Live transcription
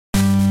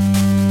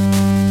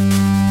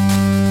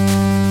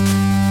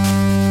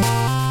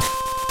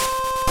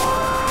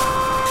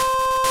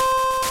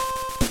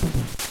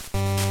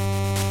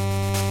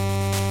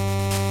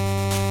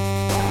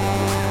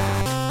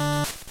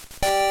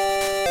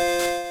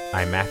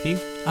I'm Matthew.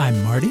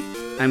 I'm Marty.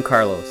 I'm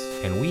Carlos.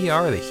 And we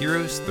are the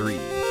Heroes 3.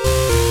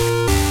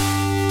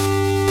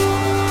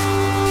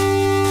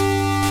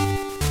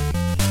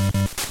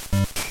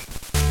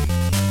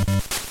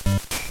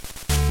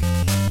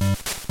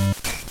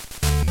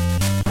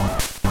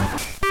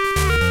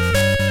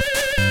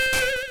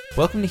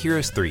 Welcome to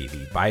Heroes 3,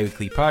 the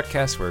bi-weekly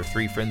podcast where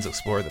three friends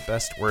explore the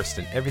best, worst,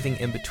 and everything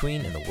in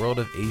between in the world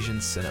of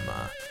Asian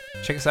cinema.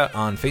 Check us out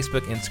on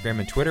Facebook, Instagram,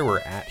 and Twitter. We're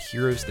at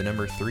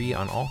Heroes3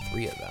 on all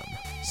three of them.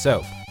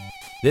 So,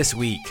 this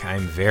week,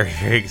 I'm very,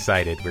 very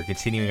excited. We're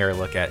continuing our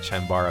look at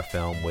Chanbara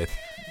film with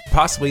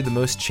possibly the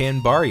most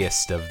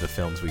Chanbariest of the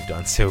films we've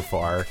done so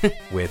far,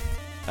 with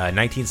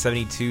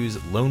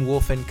 1972's Lone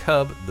Wolf and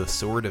Cub, The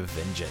Sword of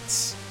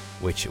Vengeance,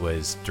 which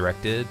was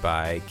directed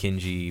by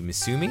Kenji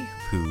Misumi,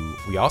 who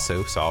we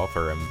also saw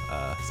from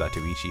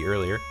Zatoichi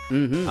earlier,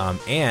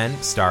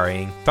 and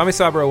starring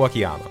Tomisaburo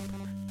Wakayama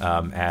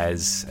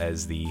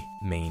as the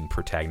main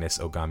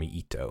protagonist, Ogami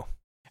Ito.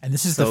 And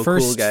this is the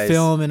first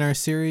film in our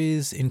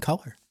series in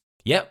color.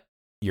 Yep,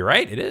 you're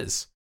right, it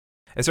is.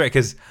 That's right,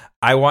 because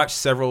I watched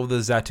several of the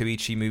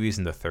Zatoichi movies,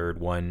 and the third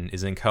one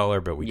is in color,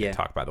 but we didn't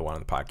talk about the one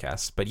on the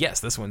podcast. But yes,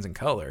 this one's in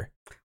color.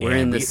 We're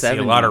in the 70s. See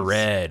a lot of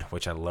red,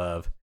 which I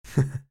love.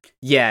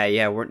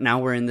 Yeah.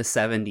 We're in the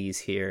 70s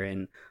here,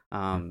 and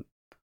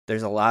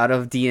there's a lot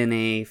of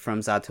DNA from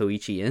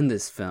Zatoichi in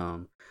this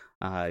film.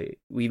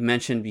 We've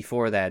mentioned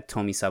before that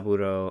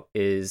Tomisaburo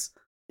is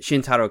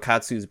Shintaro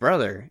Katsu's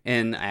brother,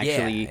 and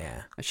actually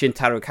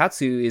Shintaro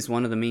Katsu is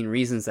one of the main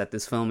reasons that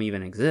this film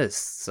even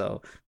exists.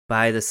 So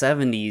by the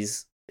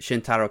 70s,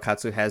 Shintaro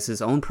Katsu has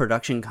his own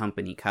production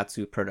company,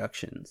 Katsu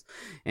Productions.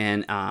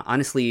 And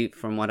honestly,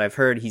 from what I've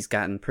heard, he's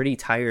gotten pretty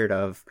tired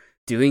of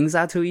doing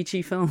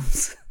Zatoichi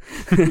films.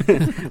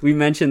 We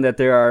mentioned that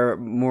there are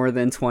more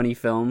than 20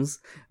 films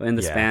in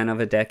the span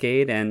of a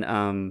decade, and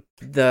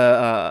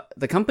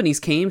the companies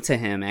came to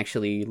him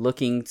actually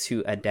looking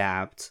to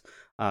adapt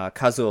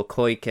Kazuo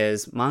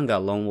Koike's manga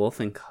Lone Wolf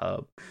and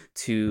Cub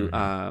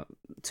to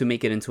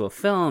make it into a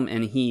film,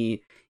 and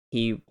he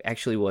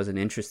actually wasn't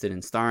interested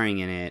in starring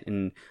in it,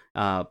 and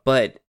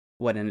but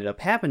what ended up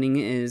happening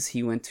is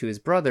he went to his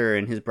brother,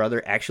 and his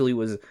brother actually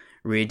was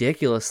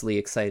ridiculously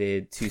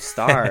excited to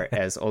star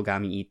as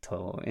Ogami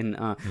Ito. And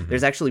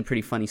there's actually a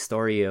pretty funny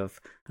story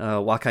of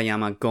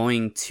Wakayama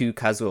going to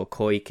Kazuo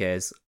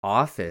Koike's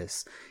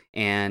office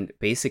and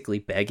basically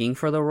begging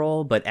for the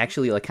role, but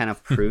actually like kind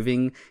of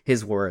proving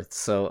his worth.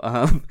 So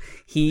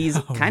he's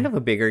kind of a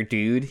bigger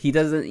dude. He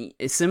doesn't,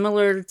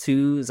 similar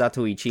to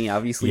Zatoichi,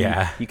 obviously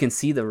you can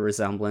see the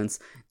resemblance.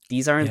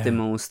 These aren't the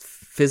most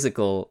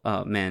physical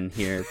men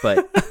here,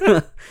 but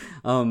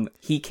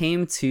he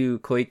came to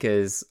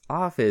Koike's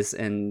office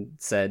and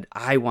said,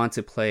 I want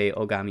to play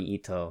Ogami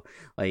Ito.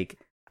 Like,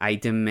 I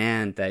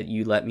demand that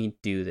you let me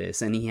do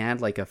this. And he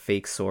had like a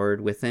fake sword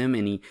with him,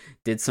 and he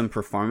did some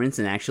performance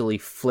and actually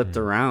flipped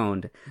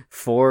around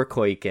for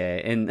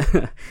Koike.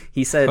 And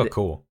he said, "Oh,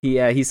 cool."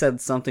 He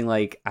said something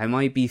like, I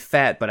might be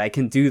fat, but I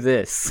can do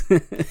this.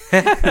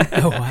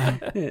 Oh, wow.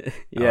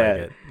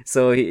 Yeah.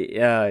 So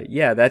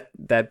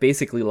that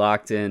basically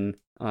locked in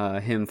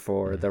him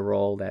for the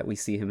role that we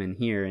see him in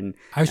here. And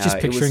I was just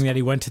picturing that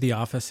he went to the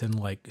office and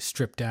like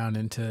stripped down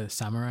into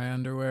samurai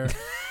underwear.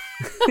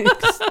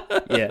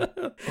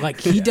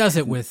 Like he does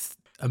it with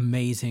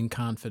amazing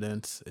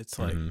confidence. It's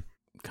like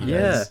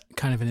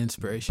kind of an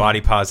inspiration.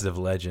 Body positive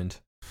legend.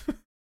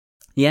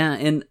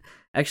 And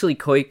actually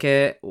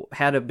Koike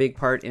had a big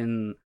part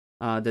in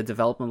the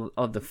development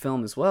of the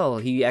film as well.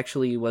 He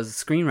actually was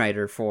a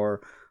screenwriter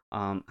for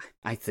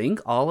I think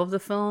all of the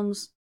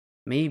films,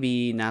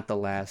 maybe not the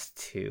last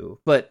two,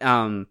 but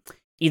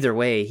either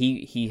way,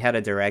 he had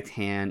a direct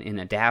hand in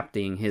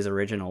adapting his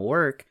original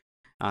work.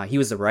 He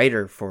was the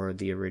writer for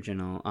the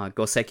original.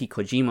 Goseki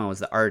Kojima was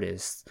the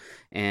artist,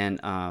 and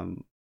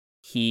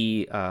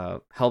he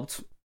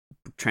helped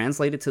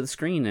translate it to the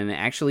screen. And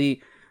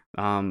actually,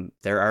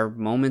 there are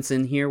moments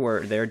in here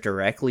where they're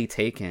directly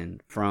taken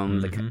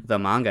from the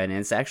manga, and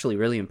it's actually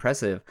really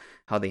impressive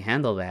how they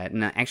handle that.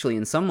 And actually,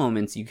 in some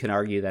moments, you can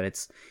argue that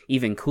it's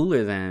even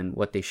cooler than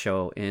what they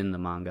show in the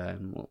manga,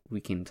 and we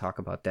can talk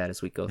about that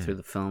as we go through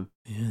the film.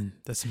 Man,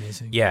 that's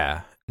amazing.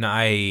 Yeah. Now,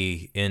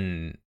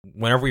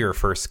 whenever we were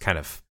first kind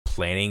of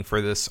planning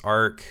for this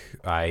arc,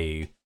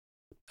 I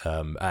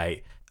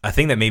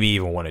think that maybe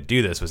even want to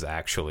do this was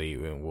actually,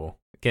 we'll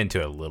get into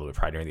it a little bit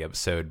probably during the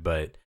episode,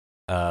 but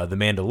The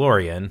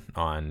Mandalorian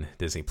on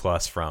Disney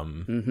Plus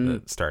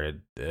that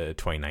started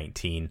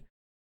 2019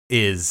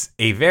 is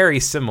a very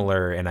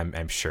similar, and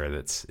I'm sure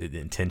that's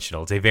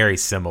intentional, it's a very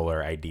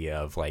similar idea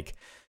of like,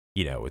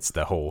 it's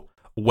the whole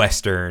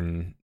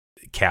Western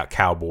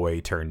cowboy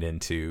turned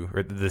into,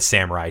 or the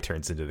samurai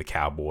turns into the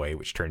cowboy,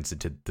 which turns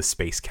into the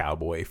space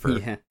cowboy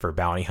for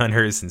bounty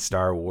hunters in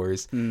Star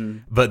Wars.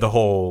 But the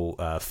whole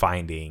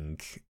finding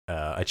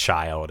a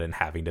child and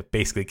having to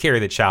basically carry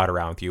the child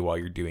around with you while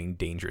you're doing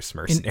dangerous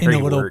mercenary work.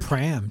 In a little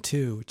pram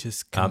too, which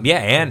is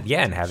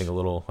and having a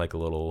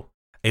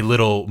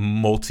little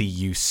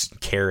multi-use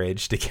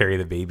carriage to carry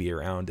the baby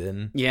around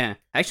in. Yeah,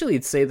 actually,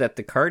 I'd say that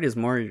the cart is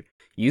more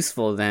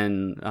useful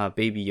than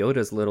Baby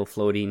Yoda's little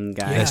floating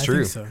guy. Yeah, that's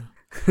true. So.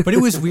 But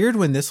it was weird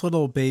when this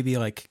little baby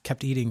like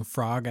kept eating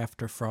frog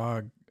after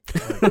frog.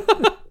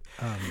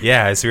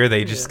 Yeah, it's weird.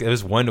 It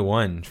was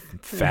 1-to-1.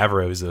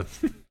 Favreau's a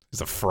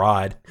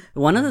fraud.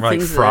 One of the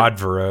things fraud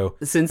Vero.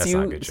 Since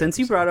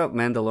you brought up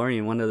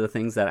Mandalorian, one of the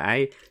things that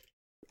I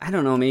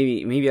don't know,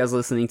 maybe I was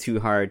listening too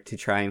hard to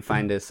try and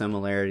find a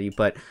similarity,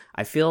 but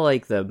I feel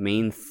like the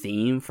main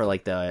theme for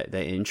like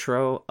the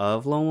intro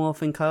of Lone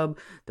Wolf and Cub,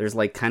 there's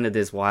like kind of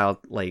this wild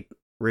like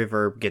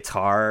reverb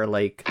guitar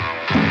like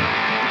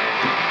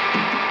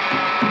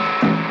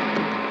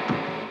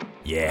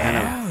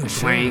yeah,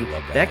 twang.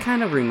 That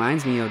kind of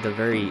reminds me of the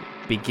very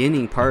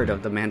beginning part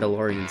of the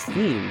Mandalorian's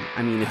theme.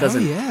 I mean, it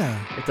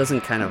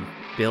doesn't kind of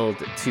build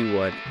to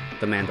what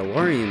the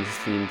Mandalorian's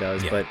theme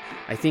does, but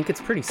I think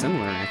it's pretty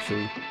similar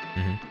actually.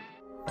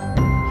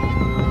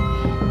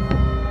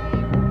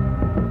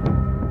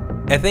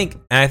 I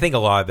think a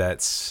lot of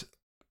that's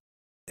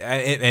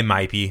it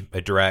might be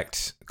a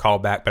direct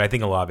callback, but I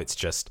think a lot of it's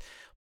just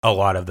a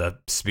lot of the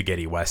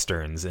spaghetti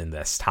westerns in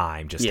this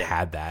time just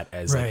had that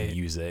as like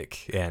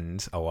music,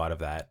 and a lot of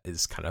that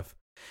is kind of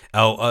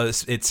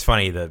it's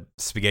funny, the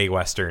spaghetti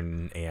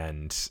western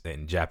and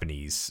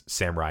Japanese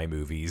samurai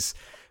movies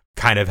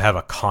kind of have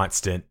a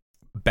constant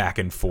back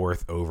and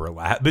forth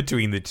overlap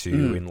between the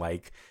two, and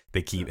like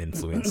they keep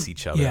influence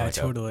each other, like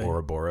totally. A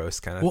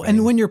Ouroboros kind of thing.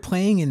 And when you're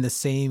playing in the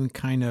same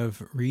kind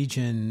of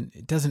region,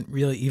 it doesn't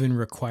really even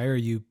require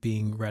you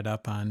being read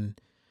up on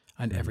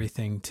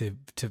everything to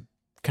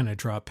kind of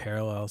draw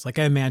parallels. Like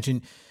I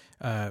imagine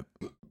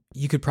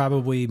you could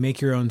probably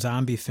make your own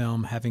zombie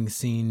film having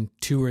seen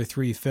 2 or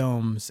 3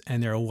 films,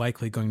 and there are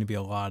likely going to be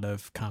a lot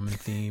of common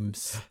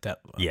themes that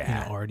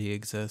already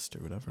exist or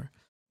whatever.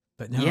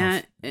 But no,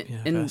 and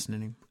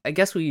fascinating. I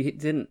guess we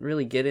didn't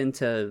really get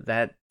into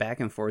that back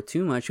and forth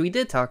too much. We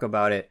did talk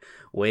about it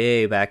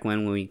way back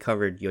when we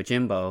covered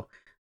Yojimbo.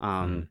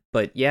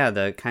 But yeah,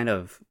 the kind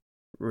of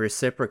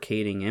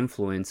reciprocating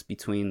influence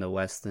between the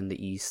West and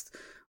the East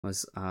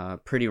was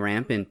pretty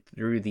rampant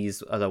through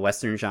the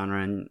Western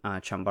genre and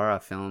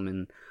Chambara film.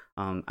 And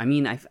I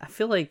mean, I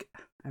feel like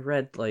I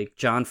read like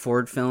John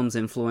Ford films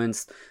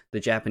influenced the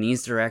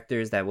Japanese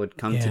directors that would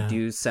come to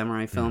do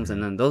samurai films,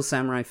 and then those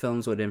samurai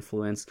films would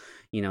influence,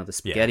 the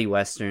spaghetti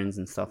westerns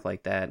and stuff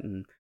like that.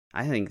 And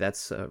I think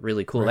that's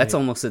really cool. Right. That's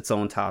almost its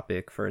own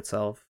topic for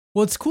itself.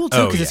 Well, it's cool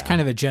too because it's kind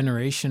of a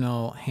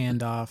generational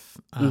handoff.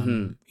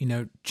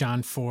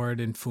 John Ford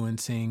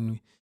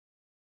influencing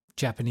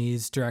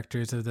Japanese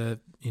directors of the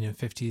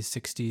 50s,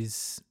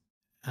 60s.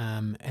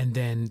 And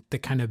then the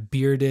kind of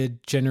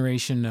bearded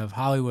generation of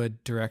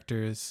Hollywood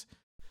directors,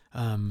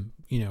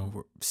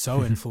 were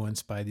so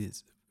influenced by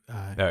these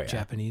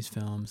Japanese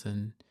films.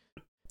 And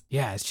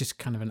yeah, it's just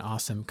kind of an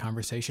awesome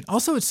conversation.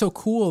 Also, it's so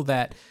cool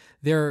that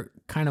they're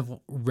kind of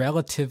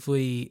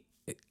relatively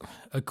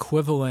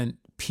equivalent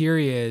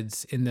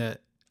periods in the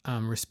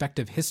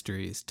respective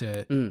histories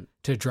to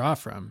draw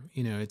from.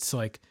 It's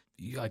like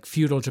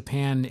feudal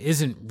Japan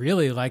isn't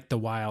really like the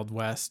Wild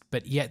West,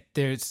 but yet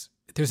there's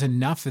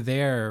enough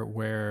there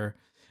where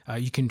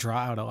you can draw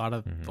out a lot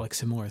of like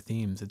similar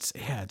themes. It's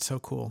so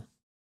cool.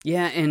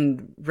 Yeah,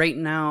 and right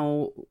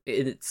now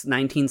it's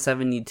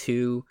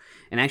 1972,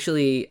 and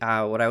actually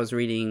what I was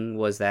reading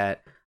was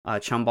that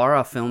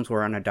Chambara films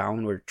were on a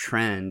downward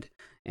trend,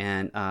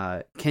 and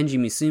Kenji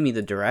Misumi,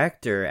 the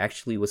director,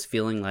 actually was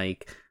feeling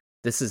like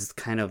this is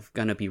kind of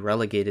going to be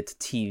relegated to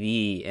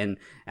TV, and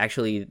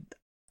actually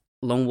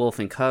Lone Wolf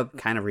and Cub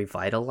kind of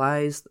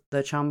revitalized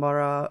the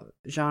Chambara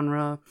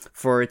genre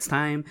for its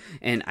time,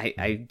 and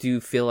I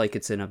do feel like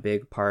it's in a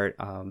big part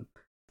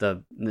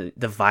the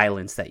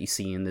violence that you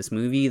see in this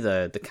movie,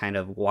 the kind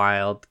of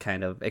wild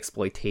kind of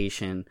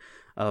exploitation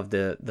of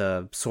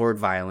the sword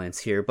violence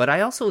here. But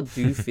I also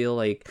do feel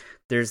like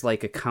there's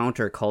like a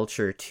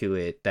counterculture to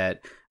it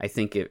that I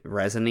think it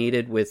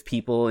resonated with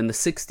people in the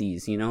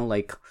 60s,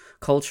 like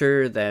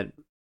culture that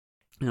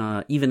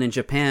even in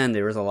Japan,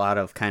 there was a lot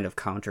of kind of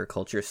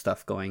counterculture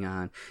stuff going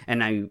on.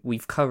 And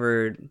we've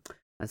covered,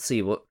 let's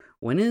see,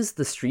 when is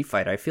the Street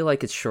Fighter? I feel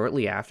like it's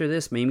shortly after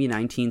this, maybe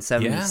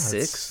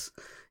 1976.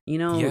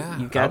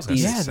 You've got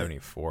these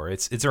 74.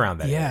 It's around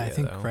that. Yeah, area, I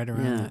think though. right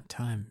around that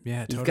time.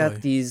 Yeah, totally. You've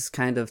got these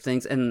kind of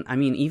things, and I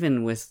mean,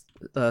 even with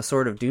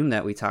Sword of Doom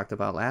that we talked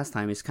about last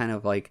time, it's kind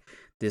of like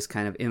this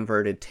kind of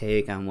inverted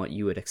take on what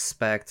you would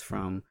expect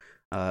from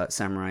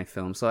samurai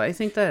film. So I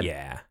think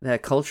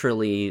that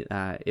culturally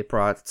it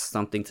brought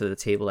something to the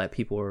table that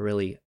people were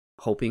really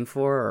hoping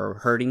for or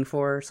hurting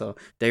for. So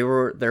there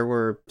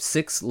were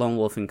 6 Lone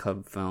Wolf and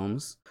Cub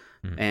films,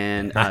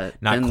 and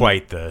not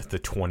quite the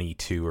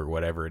 22 or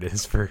whatever it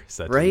is for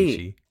Satoichi.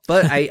 Right.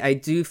 But I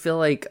do feel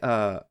like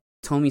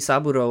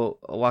Tomisaburo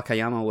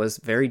Wakayama was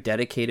very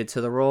dedicated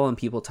to the role, and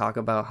people talk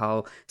about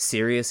how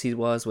serious he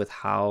was with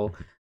how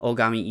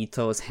Ogami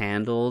Ito is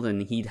handled,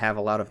 and he'd have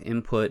a lot of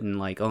input and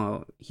like,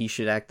 oh, he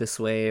should act this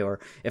way, or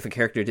if a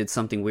character did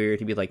something weird,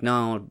 he'd be like,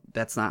 no,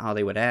 that's not how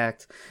they would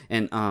act.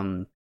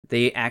 And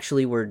they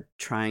actually were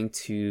trying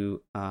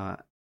to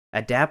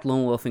adapt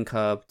Lone Wolf and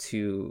Cub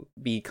to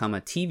become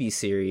a TV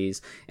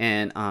series,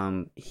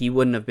 and he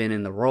wouldn't have been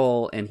in the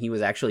role, and he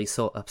was actually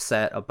so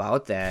upset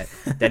about that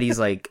that he's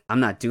like, I'm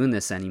not doing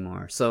this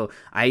anymore. So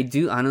I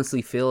do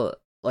honestly feel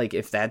like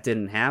if that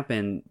didn't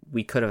happen,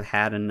 we could have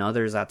had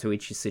another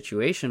Zatoichi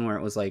situation where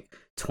it was like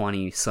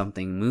 20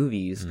 something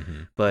movies,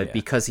 but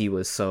because he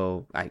was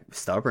so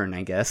stubborn,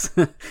 I guess,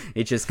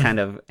 it just kind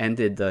of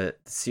ended the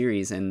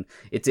series, and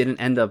it didn't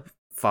end up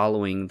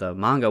following the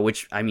manga,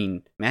 which, I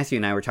mean, Matthew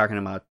and I were talking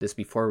about this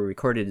before we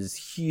recorded, is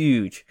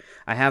huge.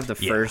 I have the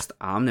first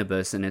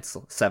omnibus, and it's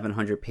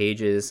 700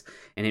 pages,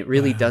 and it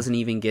really doesn't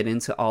even get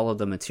into all of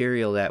the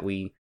material that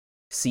we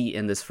see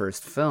in this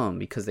first film,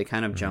 because they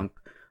kind of jump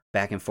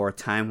back and forth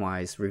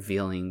time-wise,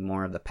 revealing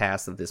more of the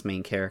past of this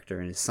main character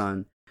and his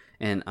son.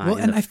 And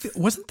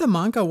wasn't the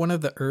manga one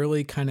of the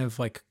early kind of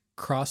like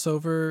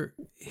crossover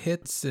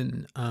hits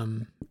in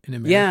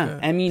America? Yeah,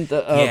 I mean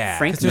Frank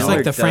Miller. There's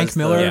like the Frank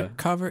Miller the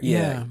cover.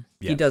 Yeah.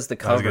 He does the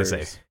covers. I was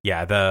gonna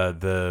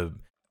say,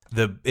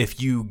 the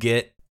if you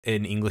get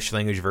an English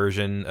language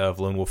version of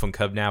Lone Wolf and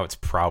Cub now, it's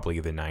probably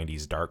the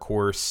 '90s Dark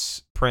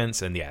Horse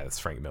prints, and it's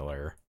Frank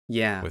Miller.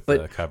 Yeah, with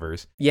the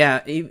covers.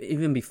 Yeah,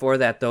 even before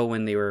that though,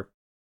 when they were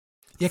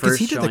because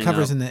he did the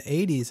covers in the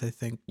 '80s, I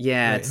think.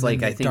 Yeah, right? It's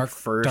like I think Dark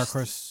first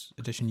Horse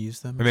edition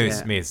used them. Or maybe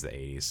it's the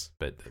 '80s,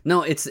 but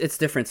no, it's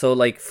different. So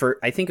like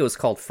I think it was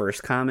called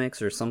First Comics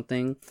or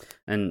something.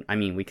 And I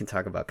mean, we can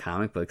talk about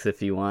comic books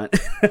if you want,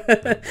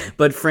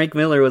 but Frank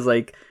Miller was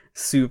like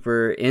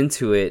super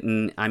into it,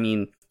 and I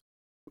mean,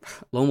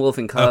 Lone Wolf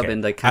and Cub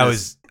and like I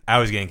was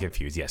getting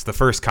confused. Yes, the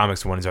First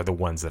Comics ones are the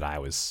ones that I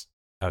was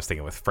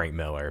thinking with Frank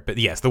Miller, but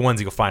yes, the ones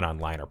you'll find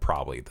online are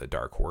probably the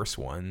Dark Horse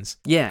ones.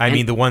 Yeah, I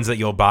mean the ones that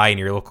you'll buy in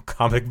your local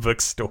comic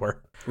book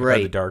store are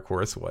the Dark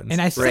Horse ones.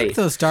 And I think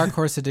those Dark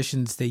Horse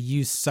editions, they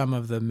use some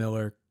of the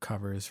Miller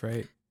covers,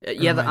 right?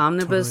 Yeah, the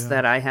omnibus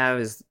that I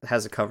have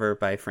has a cover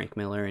by Frank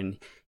Miller,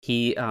 and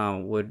he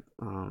would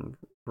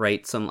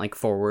write some like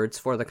forwards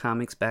for the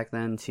comics back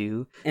then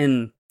too.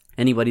 And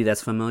anybody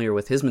that's familiar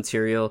with his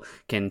material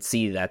can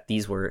see that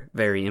these were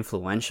very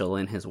influential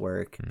in his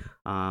work.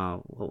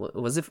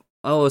 Was it?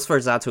 Oh, as far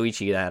as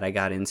Zatoichi, that I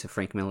got into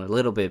Frank Miller a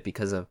little bit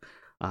because of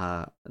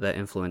the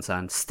influence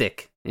on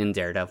Stick in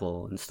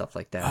Daredevil and stuff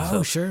like that. Oh,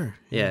 so, sure.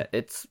 Yeah,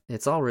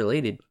 it's all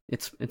related.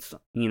 It's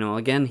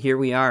again, here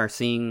we are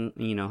seeing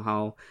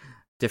how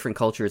different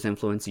cultures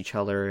influence each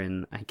other,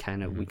 and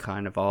we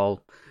kind of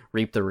all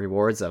reap the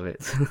rewards of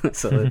it.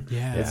 So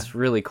it's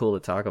really cool to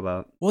talk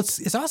about. Well,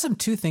 it's awesome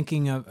too,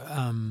 thinking of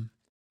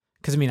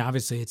because I mean,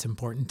 obviously it's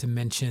important to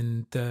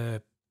mention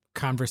the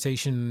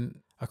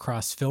conversation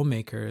across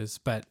filmmakers,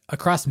 but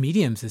across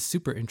mediums is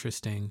super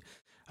interesting.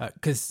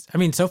 Because I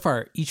mean, so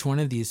far each one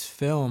of these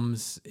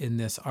films in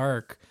this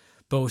arc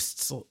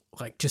boasts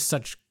like just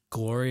such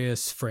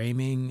glorious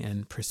framing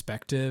and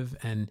perspective,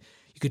 and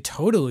you could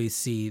totally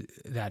see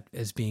that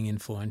as being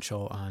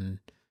influential on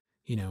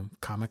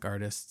comic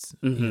artists,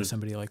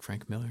 somebody like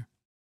Frank Miller.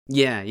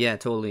 Yeah,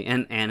 totally.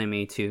 And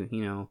anime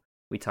too.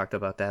 We talked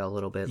about that a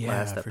little bit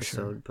last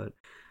episode, but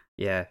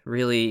yeah,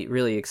 really,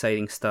 really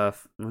exciting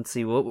stuff. Let's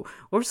see, what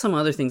were some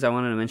other things I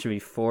wanted to mention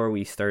before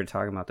we started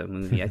talking about the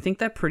movie? I think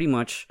that pretty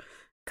much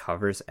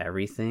covers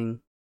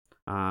everything.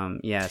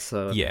 Any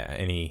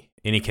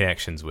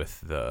connections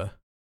with the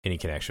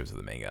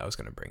manga I was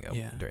going to bring up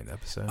during the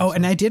episode. Oh,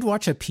 and I did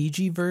watch a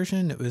PG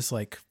version. It was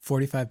like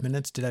 45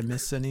 minutes. Did I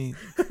miss anything?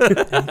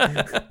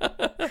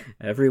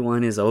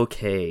 Everyone is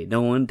okay.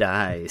 No one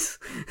dies.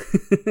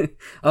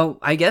 Oh,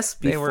 I guess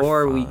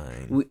before we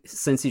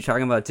since you're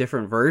talking about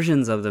different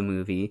versions of the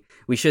movie,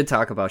 we should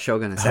talk about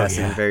Shogun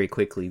Assassin very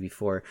quickly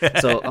before.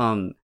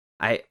 So,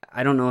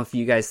 I don't know if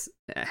you guys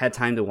had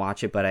time to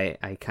watch it, but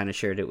I kind of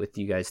shared it with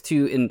you guys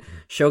too. And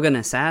Shogun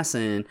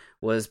Assassin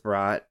was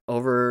brought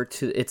over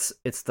to it's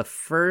the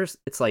first.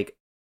 It's like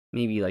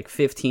maybe like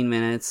 15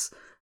 minutes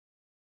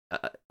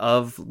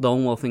of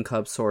Lone Wolf and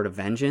Cub Sword of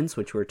Vengeance,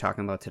 which we're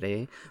talking about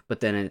today. But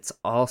then it's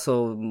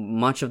also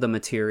much of the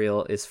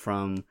material is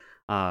from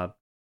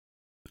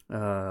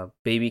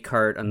Baby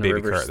Cart on the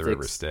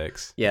River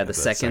Styx. Yeah, the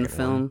second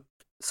film. One.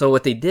 So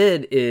what they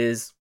did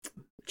is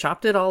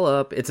chopped it all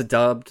up. It's a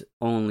dubbed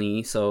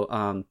only.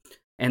 So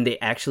and they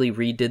actually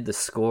redid the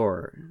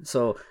score.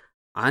 So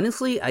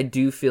honestly, I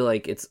do feel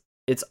like it's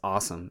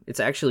awesome. It's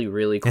actually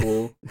really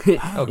cool.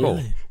 Oh,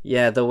 cool.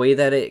 Yeah, the way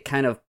that it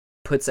kind of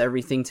puts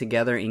everything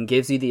together and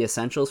gives you the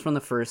essentials from the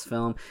first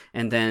film,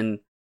 and then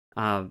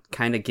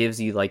kind of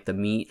gives you like the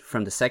meat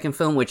from the second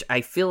film, which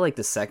I feel like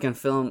the second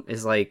film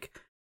is like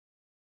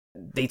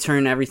they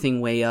turn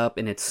everything way up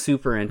and it's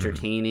super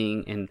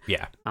entertaining. And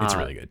yeah, it's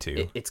really good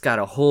too. It's got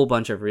a whole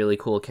bunch of really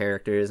cool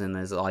characters, and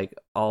there's like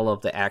all of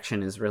the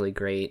action is really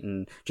great,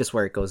 and just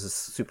where it goes is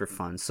super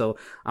fun. So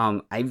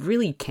I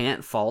really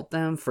can't fault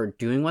them for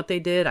doing what they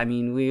did. I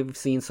mean, we've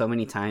seen so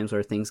many times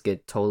where things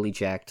get totally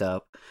jacked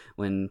up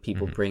when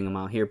people bring them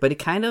out here, but it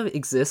kind of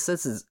exists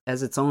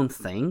as its own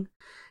thing,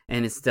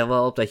 and it's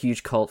developed a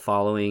huge cult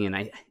following. And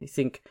I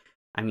think,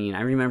 I mean,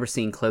 I remember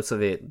seeing clips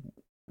of it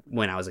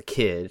when I was a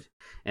kid,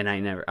 and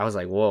I was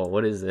like, whoa,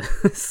 what is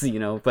this?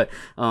 But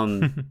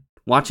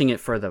watching it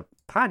for the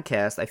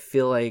podcast, I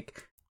feel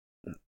like,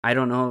 I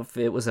don't know if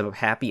it was a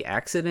happy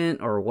accident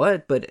or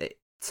what, but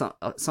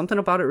something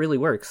about it really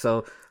works.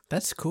 So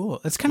that's cool.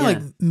 It's kind of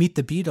like Meet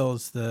the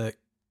Beatles, the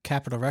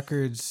Capitol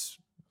Records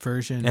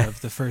version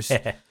of the first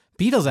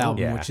Beatles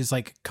album, which is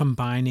like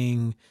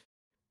combining,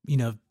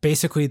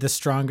 basically the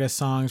strongest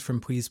songs from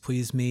Please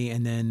Please Me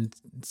and then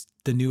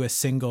the newest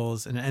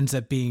singles, and it ends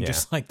up being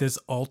just like this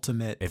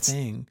ultimate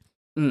thing.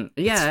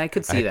 I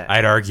could see that.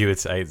 I'd argue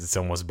it's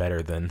almost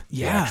better than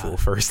the actual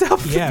first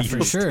album. Yeah,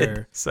 for sure.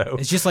 Did, so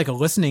it's just like a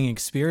listening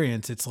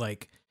experience. It's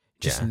like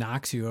just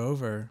knocks you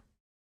over.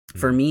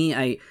 For me,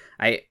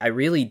 I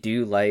really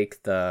do like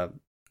the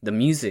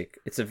music.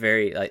 It's a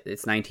very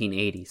it's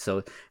 1980, so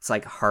it's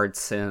like hard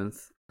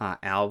synth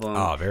album.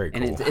 Oh, very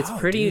cool. And it's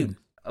pretty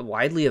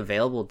widely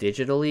available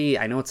digitally.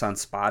 I know it's on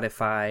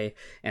Spotify,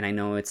 and I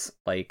know it's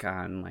like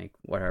on like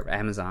whatever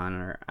Amazon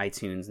or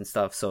iTunes and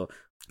stuff. So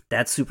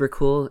that's super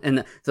cool.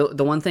 And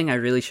the one thing I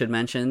really should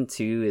mention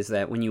too is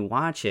that when you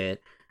watch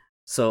it,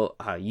 so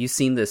you've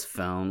seen this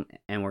film,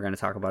 and we're going to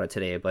talk about it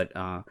today. But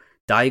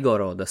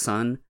Daigoro, the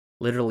son,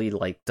 literally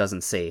like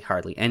doesn't say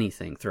hardly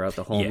anything throughout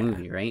the whole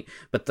movie, right?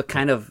 But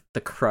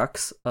the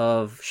crux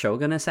of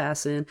Shogun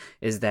Assassin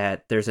is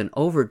that there's an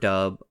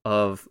overdub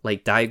of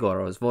like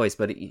Daigoro's voice,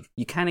 but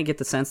you kind of get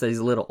the sense that he's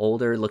a little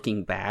older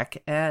looking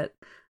back at.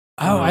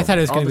 I thought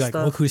it was going to be like,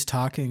 stuff. Look Who's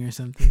Talking or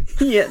something.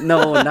 Yeah,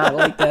 no, not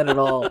like that at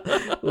all.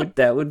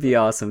 That would be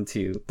awesome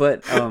too.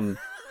 But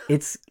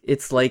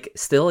it's like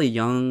still a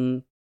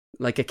young,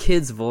 like a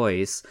kid's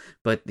voice,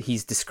 but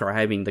he's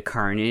describing the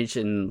carnage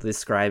and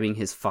describing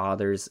his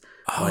father's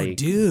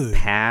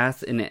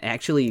path, and it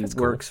actually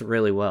works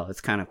really well.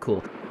 It's kind of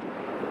cool.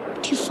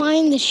 To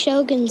find the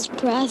Shogun's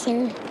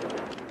brother,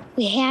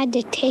 we had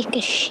to take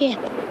a ship.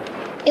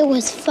 It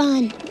was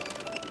fun.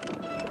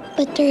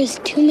 But there's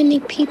too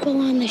many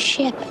people on the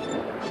ship.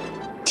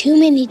 Too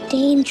many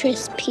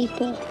dangerous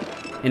people.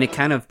 And it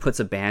kind of puts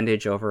a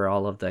bandage over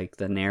all of the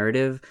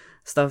narrative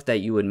stuff that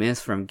you would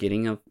miss from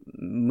getting a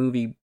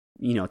movie,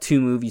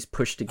 two movies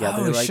pushed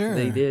together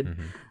they did.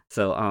 Mm-hmm.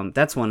 So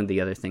that's one of the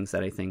other things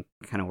that I think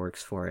kind of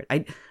works for it.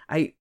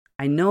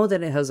 I know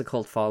that it has a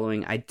cult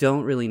following. I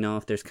don't really know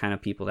if there's kind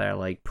of people that are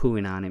like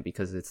pooing on it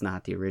because it's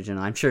not the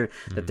original. I'm sure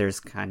that there's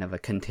kind of a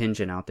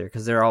contingent out there,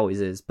 because there always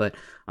is. But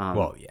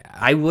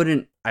I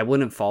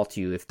wouldn't fault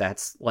you if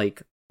that's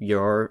like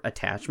your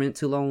attachment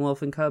to Lone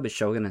Wolf and Cub is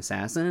Shogun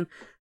Assassin.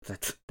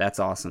 That's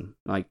awesome.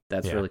 Like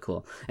that's really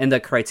cool. And the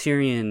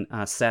Criterion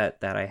set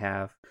that I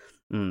have,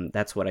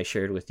 that's what I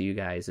shared with you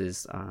guys,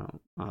 is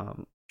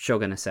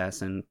Shogun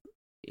Assassin.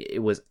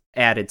 It was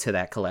added to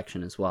that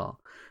collection as well.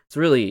 It's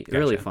really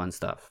fun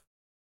stuff.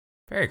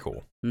 Very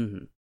cool.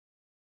 Mm-hmm.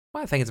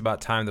 Well, I think it's about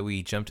time that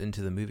we jumped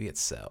into the movie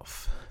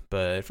itself.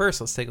 But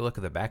first, let's take a look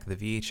at the back of the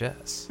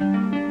VHS.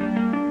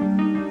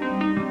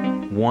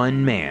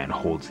 One man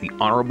holds the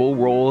honorable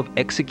role of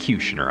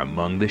executioner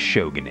among the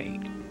shogunate.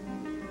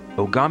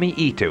 Ogami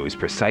Ito's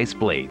precise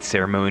blade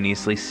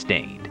ceremoniously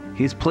stained,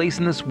 his place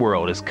in this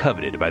world is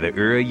coveted by the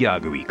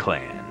Urayagui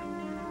clan.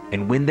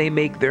 And when they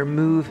make their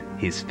move,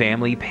 his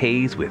family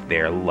pays with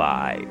their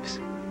lives.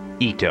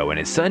 Ito and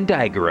his son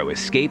Daigoro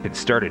escape and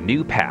start a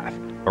new path.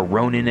 A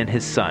Ronin and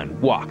his son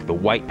walk the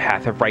white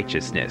path of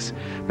righteousness,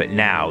 but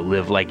now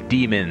live like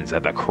demons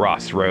at the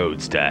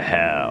crossroads to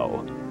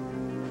hell.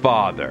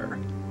 Father,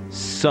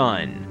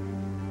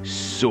 son,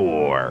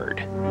 sword.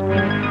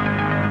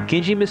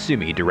 Kenji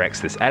Misumi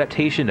directs this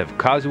adaptation of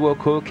Kazuo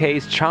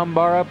Kokei's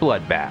Chambara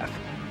Bloodbath.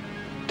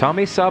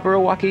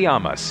 Tomisaburo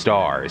Wakayama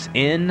stars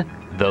in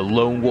The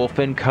Lone Wolf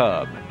and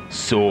Cub,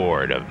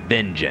 Sword of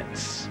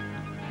Vengeance.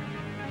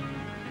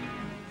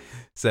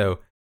 So,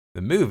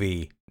 the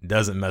movie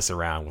doesn't mess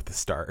around with the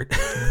start.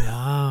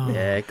 No.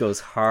 Yeah, it goes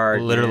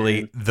hard.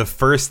 Literally, man. The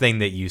first thing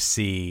that you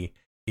see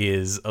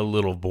is a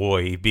little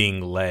boy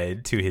being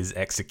led to his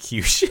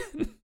execution.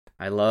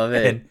 I love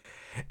it.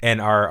 And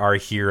our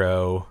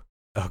hero,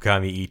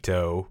 Ogami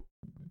Ito,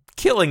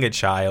 killing a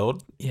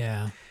child.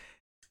 Yeah.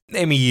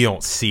 I mean, you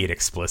don't see it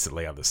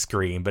explicitly on the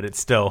screen, but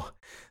it's still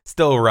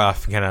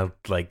rough. Kind of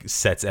like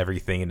sets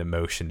everything into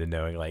motion to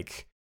knowing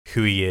like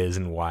who he is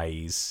and why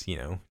he's,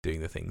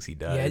 doing the things he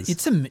does. Yeah,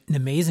 it's an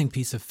amazing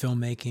piece of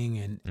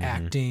filmmaking and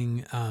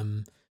acting.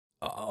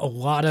 A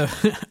lot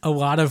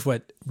of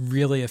what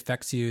really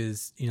affects you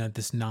is,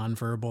 this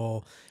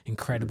nonverbal,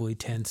 incredibly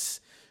tense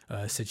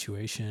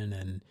situation.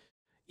 And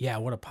yeah,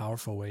 what a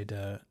powerful way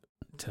to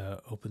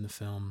open the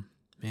film,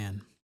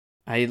 man.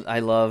 I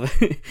love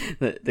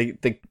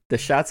the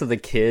shots of the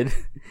kid.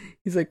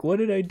 He's like, "What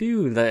did I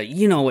do?"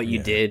 You know what you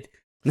did.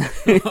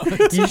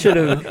 you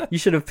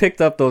should have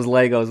picked up those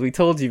Legos. We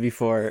told you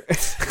before.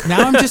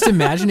 Now I'm just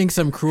imagining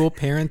some cruel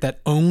parent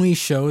that only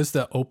shows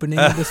the opening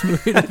of this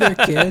movie to their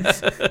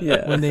kids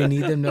when they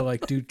need them to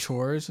like do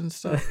chores and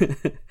stuff.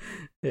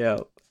 Yeah.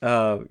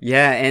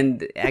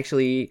 And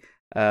actually,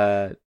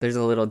 there's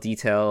a little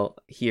detail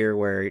here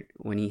where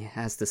when he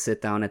has to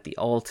sit down at the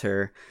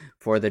altar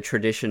for the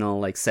traditional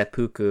like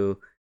seppuku,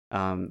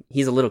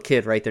 he's a little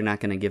kid, right? They're not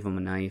going to give him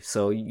a knife.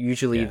 So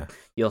usually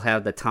you'll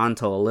have the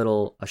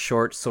tanto, a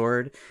short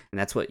sword, and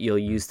that's what you'll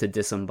use to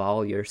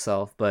disembowel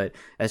yourself. But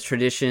as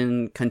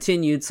tradition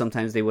continued,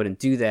 sometimes they wouldn't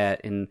do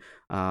that, and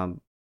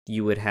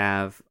you would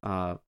have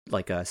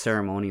like a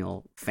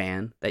ceremonial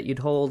fan that you'd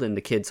hold, and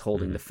the kid's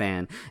holding the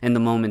fan. And the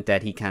moment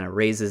that he kind of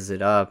raises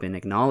it up in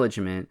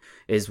acknowledgement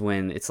is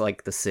when it's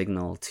like the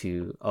signal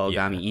to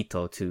Ogami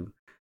Ito to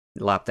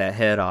lop that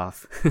head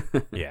off.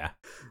 Yeah.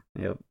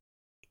 Yep.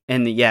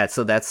 And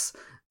so that's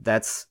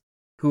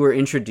who we're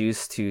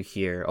introduced to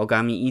here.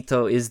 Ogami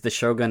Ito is the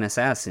Shogun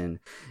assassin,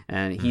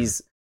 and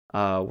he's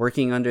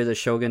working under the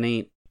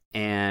shogunate,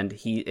 and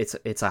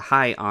it's a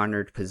high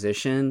honored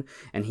position,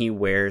 and he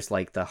wears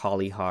like the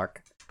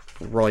hollyhock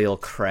royal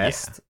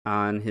crest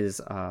on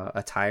his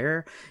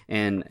attire,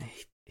 and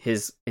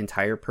his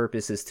entire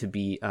purpose is to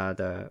be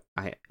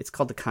it's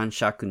called the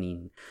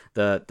kanshakunin,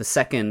 the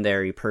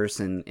secondary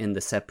person in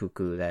the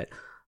seppuku that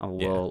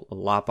will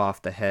lop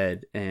off the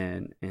head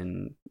and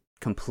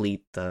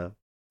complete the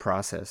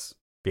process.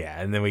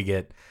 Yeah, and then we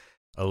get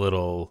a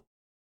little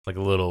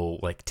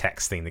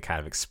text thing to kind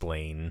of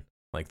explain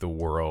like the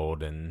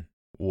world and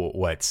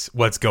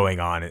what's going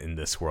on in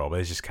this world.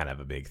 But it's just kind of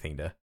a big thing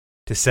to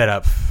set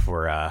up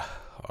for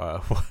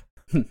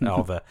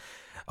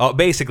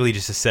basically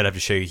just to set up to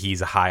show you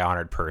he's a high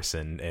honored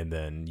person, and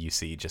then you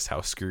see just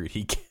how screwed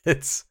he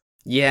gets.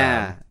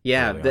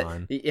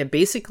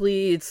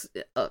 Basically, it's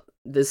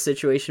this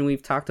situation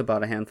we've talked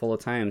about a handful of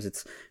times.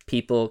 It's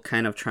people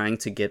kind of trying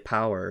to get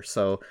power.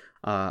 So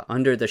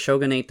under the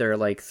shogunate, there are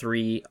like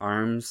 3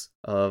 arms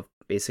of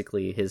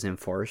basically his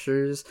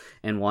enforcers,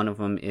 and one of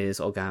them is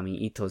Ogami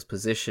Ito's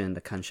position,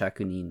 the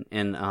kanshakunin.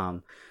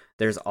 And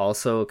there's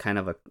also kind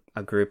of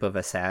a group of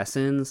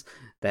assassins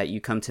that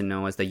you come to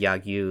know as the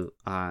Yagyu,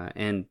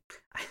 and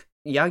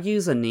Yagyu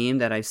is a name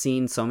that I've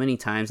seen so many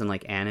times in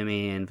like anime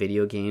and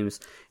video games,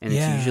 and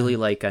it's usually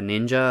like a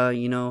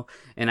ninja,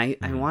 and I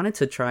wanted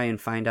to try and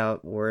find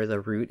out where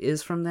the root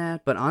is from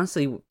that, but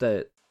honestly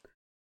the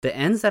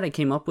ends that I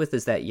came up with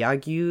is that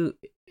Yagyu,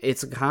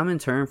 it's a common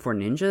term for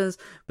ninjas,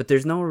 but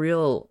there's no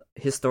real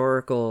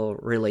historical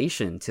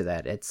relation to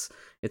that. It's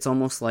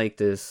almost like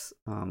this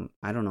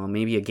I don't know,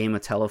 maybe a game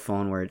of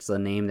telephone where it's a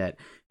name that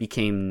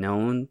became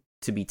known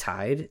to be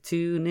tied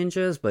to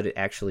ninjas, but it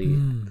actually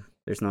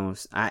there's no,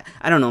 I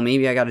don't know,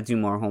 maybe I got to do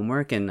more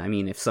homework, and I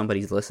mean, if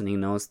somebody's listening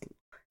knows,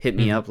 hit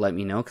me up, let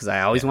me know, because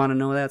I always want to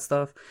know that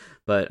stuff.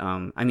 But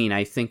I mean,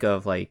 I think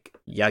of like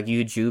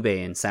Yagyu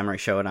Jubei in Samurai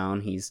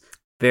Showdown. He's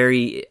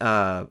very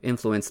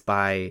influenced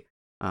by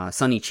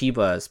Sonny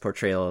Chiba's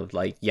portrayal of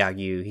like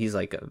Yagyu. He's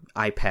like a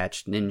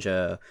eye-patched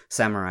ninja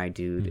samurai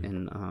dude,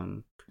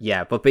 and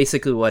but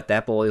basically what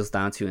that boils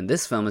down to in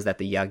this film is that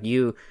the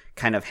Yagyu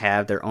kind of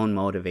have their own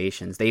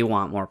motivations. They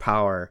want more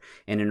power,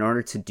 and in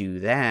order to do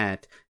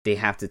that, they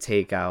have to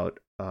take out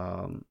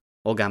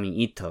Ogami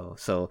Ito.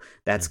 So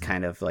that's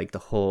kind of like the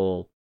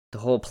whole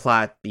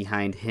plot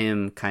behind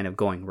him kind of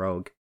going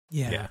rogue.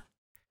 Yeah.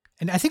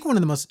 And I think one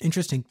of the most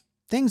interesting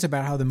things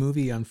about how the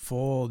movie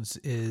unfolds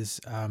is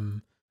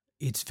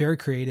it's very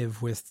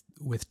creative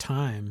with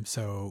time.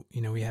 So,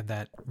 we have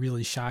that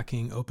really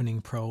shocking opening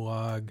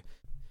prologue,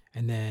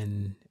 and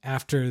then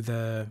after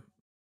the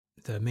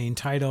main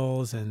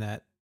titles and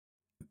that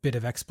bit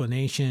of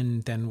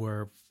explanation, then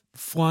we're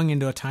flung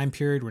into a time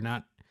period. We're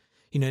not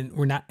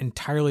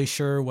entirely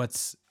sure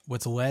what's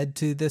led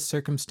to this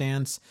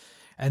circumstance.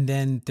 And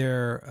then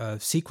there are a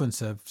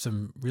sequence of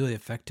some really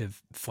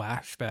effective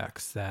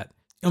flashbacks that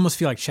almost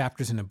feel like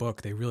chapters in a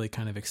book. They really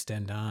kind of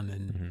extend on.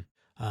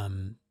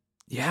 And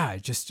I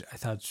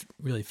thought it's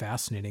really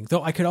fascinating.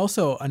 Though I could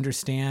also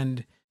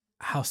understand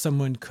how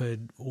someone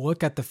could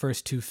look at the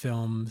first 2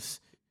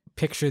 films,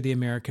 picture the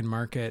American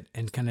market,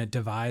 and kind of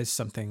devise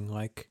something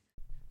like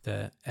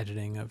the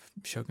editing of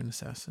Shogun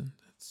Assassin.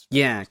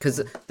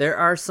 Because there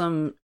are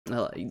some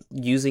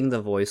using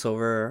the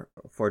voiceover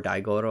for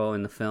Daigoro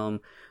in the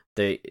film.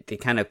 They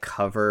kind of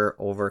cover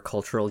over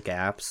cultural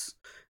gaps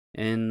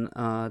in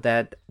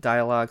that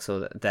dialogue,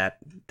 so that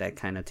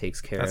kind of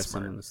takes care of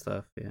some of the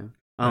stuff.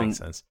 Makes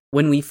sense.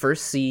 When we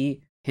first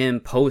see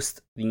him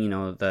post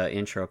the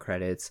intro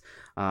credits,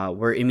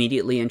 we're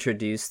immediately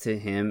introduced to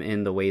him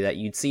in the way that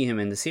you'd see him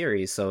in the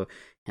series. So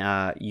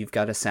you've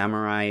got a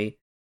samurai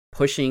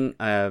pushing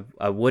a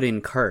wooden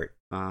cart.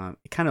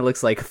 It kind of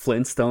looks like a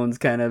Flintstones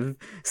kind of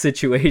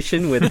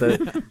situation with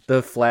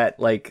the flat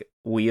like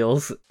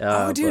wheels.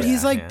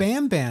 He's like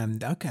Bam Bam.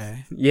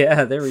 Okay.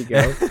 Yeah, there we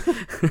go.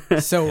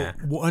 So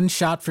one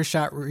shot for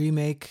shot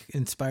remake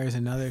inspires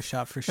another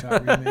shot for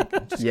shot remake.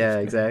 Yeah,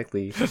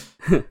 exactly.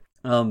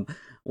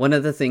 One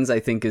of the things I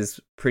think is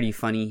pretty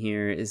funny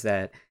here is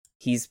that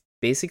he's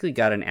basically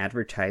got an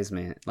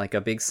advertisement, like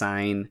a big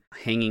sign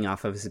hanging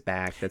off of his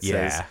back that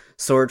says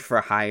sword for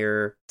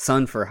hire,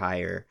 son for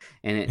hire.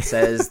 And it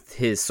says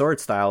his sword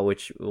style,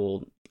 which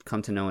we'll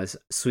come to know as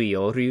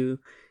Suiyoryu,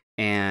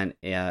 and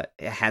it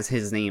has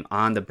his name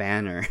on the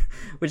banner,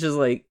 which is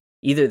like,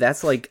 either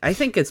that's like, I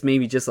think it's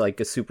maybe just like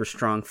a super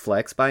strong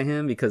flex by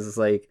him, because it's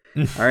like,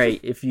 all right,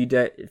 if you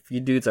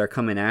dudes are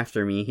coming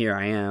after me, here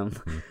I am.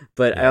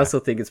 But I also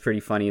think it's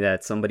pretty funny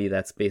that somebody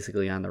that's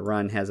basically on the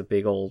run has a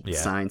big old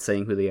sign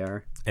saying who they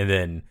are. And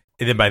then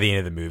by the end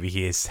of the movie,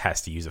 he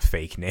has to use a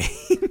fake name,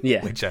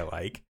 which I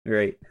like.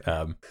 Right.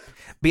 But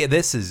yeah,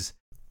 this is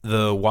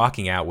the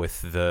walking out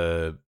with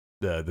the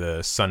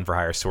Sun for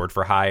Hire, Sword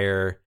for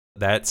Hire.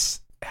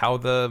 That's how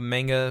the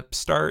manga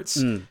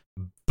starts.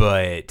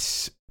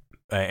 But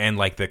and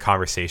like the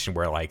conversation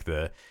where like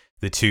the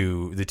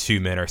two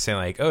men are saying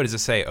like, oh, does it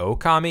say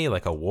Okami,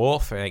 like a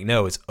wolf? And like,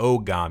 no, it's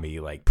Ogami,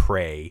 like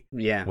prey.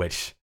 Yeah.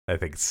 Which I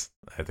think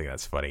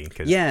that's funny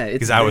because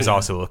I was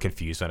also a little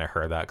confused when I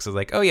heard that, because I was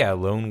like, oh yeah,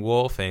 lone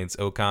wolf, and it's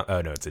Okami.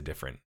 Oh no,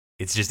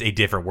 it's just a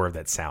different word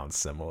that sounds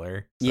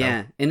similar. So,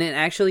 yeah, and it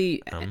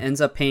actually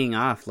ends up paying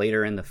off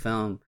later in the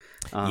film.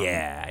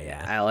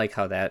 I like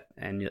how that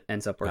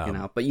ends up working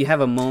out. But you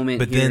have a moment.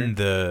 But here. then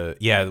the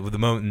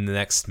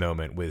next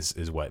moment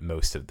is what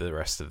most of the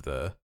rest of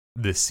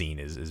this scene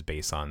is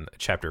based on.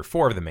 Chapter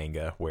 4 of the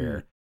manga,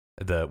 where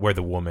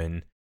the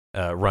woman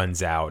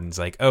runs out and is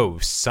like, oh,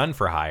 son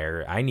for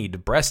hire, I need to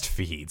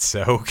breastfeed,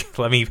 so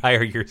let me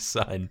hire your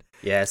son.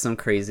 Yeah, some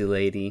crazy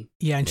lady.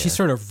 Yeah, and she's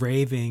sort of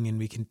raving, and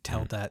we can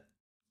tell that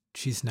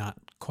she's not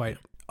quite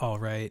all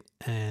right.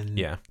 And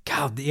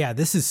God, yeah,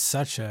 this is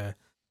such a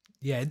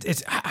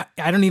it's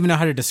I don't even know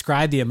how to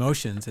describe the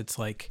emotions. It's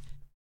like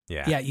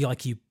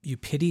you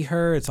pity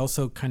her. It's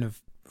also kind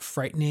of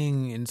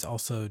frightening, and it's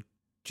also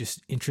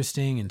just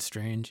interesting and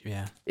strange.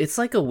 Yeah, it's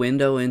like a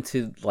window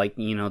into like,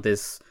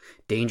 this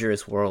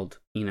dangerous world.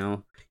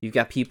 You've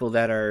got people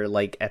that are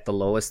like at the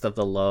lowest of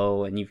the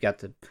low, and you've got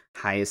the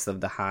highest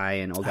of the high,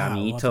 and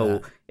Ogami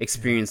Ito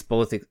experienced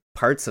both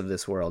parts of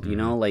this world.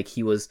 Like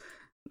he was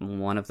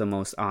one of the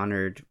most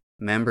honored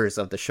members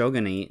of the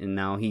shogunate, and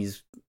now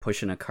he's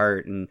pushing a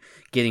cart and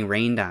getting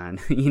rained on.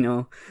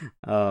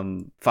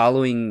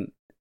 Following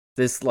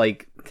this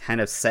like kind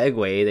of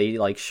segue, they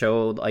like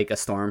showed like a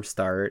storm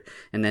start,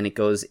 and then it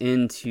goes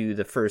into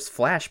the first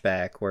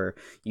flashback where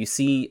you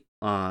see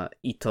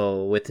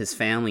Ito with his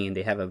family, and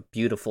they have a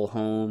beautiful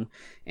home,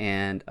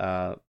 and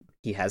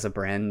he has a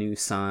brand new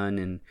son,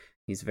 and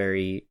he's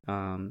very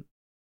not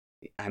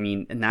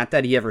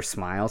that he ever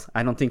smiles.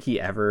 I don't think he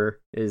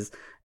ever is.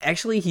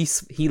 Actually,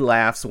 he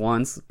laughs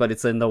once, but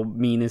it's in the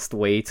meanest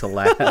way to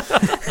laugh.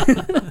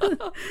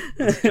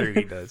 That's true,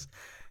 he does.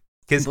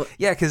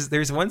 Because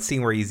there's one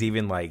scene where he's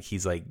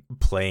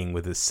playing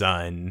with his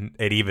son,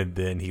 and even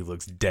then he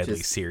looks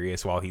deadly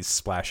serious while he's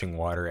splashing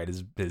water at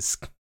his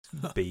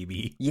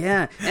baby.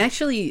 Yeah,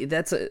 actually,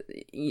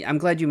 I'm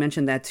glad you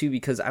mentioned that too,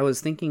 because I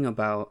was thinking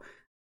about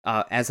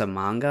as a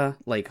manga,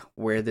 like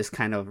where this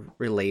kind of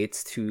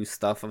relates to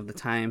stuff of the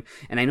time.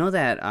 And I know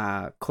that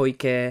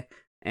Koike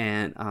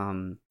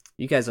and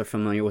you guys are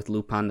familiar with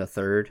Lupin the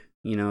Third,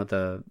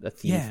 the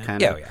thief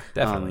kind of. Yeah,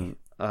 definitely.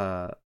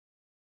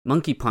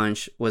 Monkey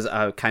Punch was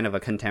kind of a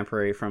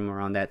contemporary from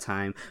around that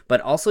time. But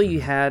also you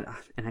had,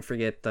 and I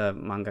forget the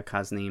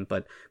mangaka's name,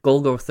 but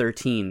Golgo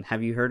 13.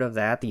 Have you heard of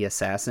that? The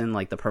assassin,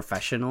 like the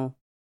professional?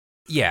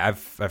 Yeah,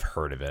 I've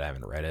heard of it. I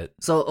haven't read it.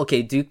 So,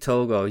 okay, Duke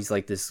Togo, he's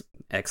like this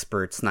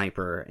expert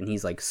sniper, and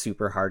he's like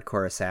super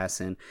hardcore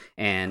assassin,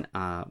 and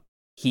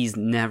he's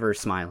never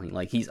smiling.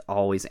 Like he's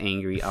always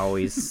angry,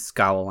 always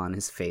scowl on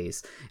his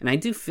face. And I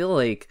do feel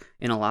like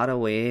in a lot of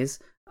ways,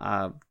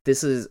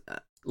 this is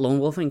Lone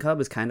Wolf and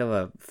Cub is kind of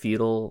a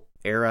feudal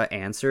era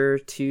answer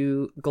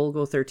to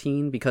Golgo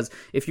 13, because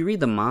if you read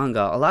the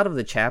manga, a lot of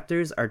the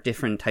chapters are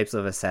different types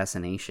of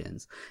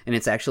assassinations, and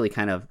it's actually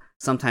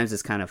sometimes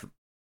it's kind of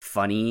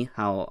funny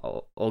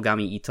how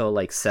Ogami Ito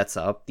like sets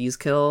up these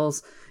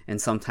kills,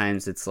 and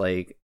sometimes it's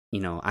like,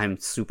 I'm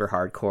super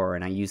hardcore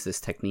and I use this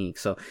technique.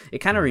 So it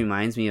kind of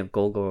reminds me of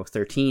Golgo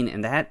 13,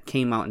 and that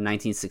came out in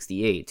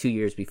 1968, 2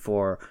 years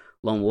before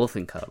Lone Wolf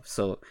and Cub.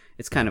 So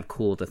it's kind of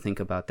cool to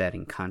think about that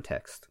in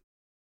context.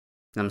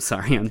 I'm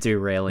sorry, I'm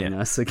derailing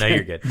us again. No,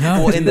 you're good.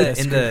 No, well,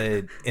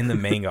 in the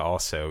manga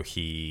also,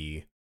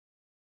 he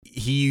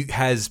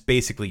has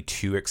basically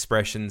two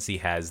expressions. He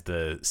has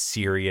the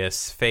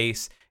serious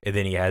face, and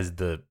then he has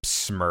the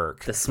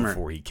smirk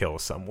before he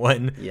kills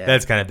someone. Yeah.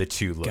 That's kind of the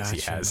two looks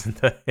he has in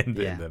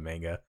the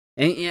manga.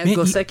 And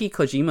Goseki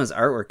Kojima's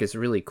artwork is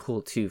really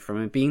cool too.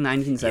 From it being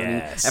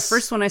 1970, at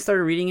first when I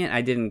started reading it,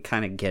 I didn't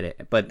kind of get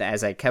it, but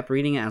as I kept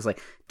reading it, I was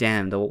like,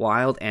 "Damn, the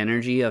wild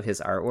energy of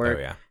his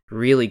artwork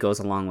really goes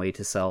a long way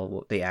to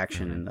sell the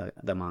action in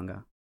the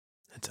manga."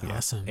 That's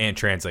awesome, and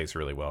translates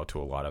really well to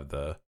a lot of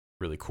the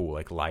really cool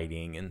like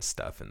lighting and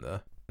stuff in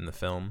the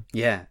film.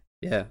 Yeah.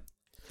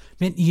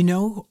 Man,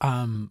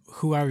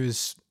 who I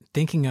was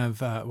thinking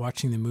of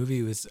watching the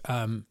movie was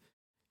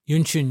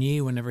Yoon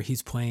Chun-yi, whenever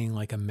he's playing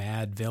like a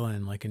mad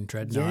villain, like in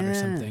Dreadnought or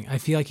something. I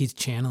feel like he's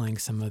channeling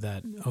some of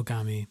that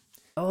Ogami.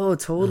 Oh,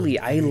 totally.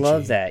 I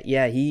love that.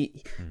 Yeah,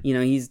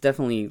 he's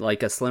definitely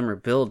like a slimmer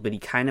build, but he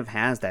kind of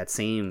has that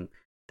same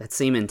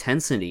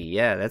intensity.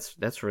 Yeah,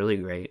 that's really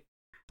great.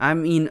 I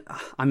mean,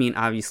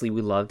 obviously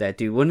we love that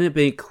dude. Wouldn't it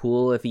be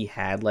cool if he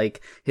had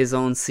like his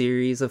own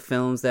series of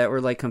films that were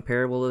like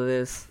comparable to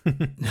this?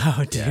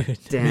 No, dude.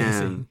 Damn.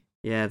 Amazing.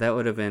 Yeah, that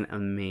would have been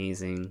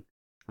amazing.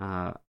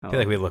 I feel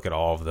like we look at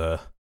all of the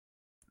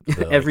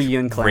every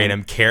Yun Clan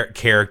random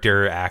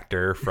character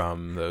actor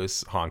from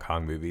those Hong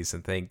Kong movies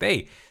and think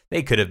they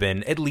could have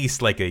been at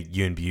least like a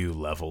Yun Bu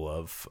level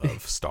of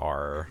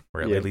star,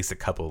 or at least a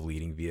couple of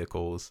leading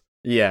vehicles.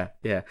 Yeah.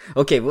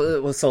 Okay,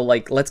 well, so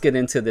like, let's get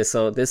into this.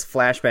 So this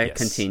flashback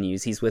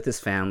continues. He's with his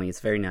family.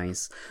 It's very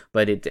nice,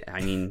 but it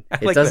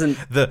like doesn't.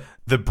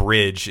 The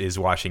bridge is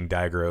watching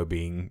Daigoro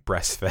being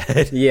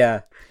breastfed.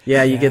 Yeah.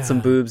 You get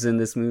some boobs in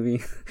this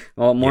movie.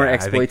 Well, more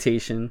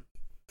exploitation.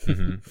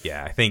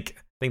 Yeah, I think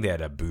they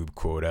had a boob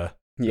quota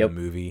in Yep. the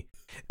movie.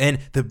 And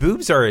the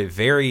boobs are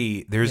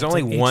there's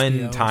only like one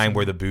HBO time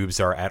where the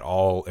boobs are at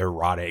all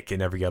erotic,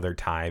 and every other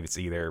time it's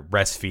either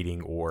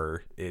breastfeeding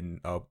or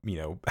in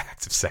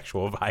acts of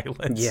sexual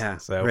violence. Yeah,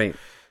 so right.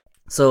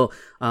 So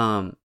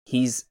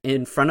he's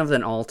in front of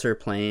an altar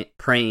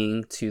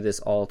praying to this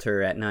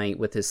altar at night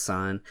with his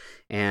son,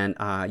 and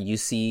you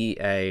see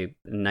a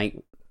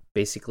knight,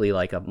 basically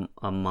like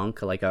a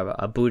monk, like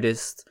a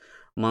Buddhist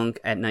monk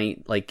at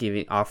night, like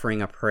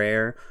offering a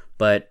prayer,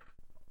 but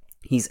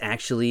he's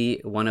actually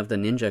one of the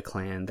ninja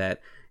clan that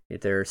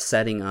they're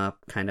setting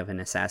up kind of an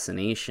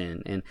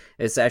assassination. And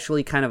it's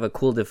actually kind of a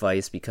cool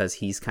device because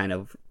he's kind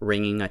of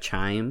ringing a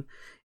chime,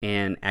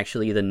 and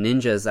actually the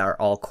ninjas are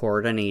all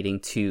coordinating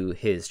to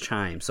his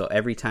chime. So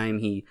every time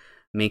he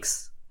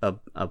makes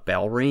a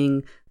bell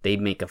ring, they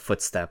make a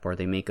footstep or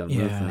they make a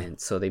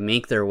movement. So they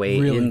make their way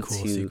really into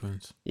cool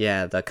sequence.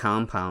 the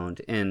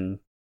compound. And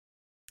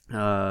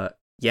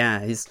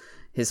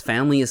his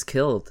family is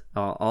killed.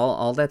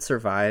 All that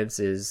survives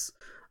is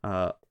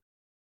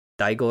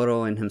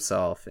Daigoro and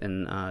himself,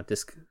 and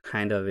this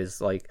kind of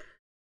is like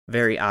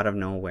very out of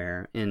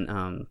nowhere.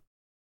 And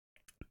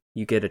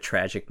you get a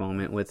tragic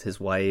moment with his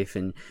wife,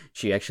 and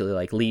she actually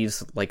like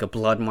leaves like a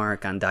blood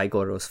mark on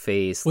Daigoro's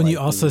face. When you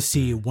also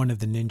see one of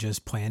the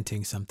ninjas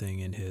planting something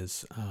in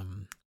his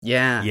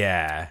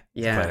yeah,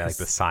 like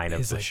the sign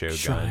of the like, Shogun.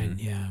 shrine,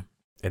 yeah.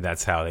 And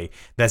that's how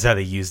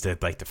they used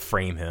it, like, to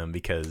frame him,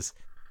 because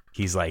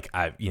he's like,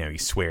 he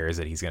swears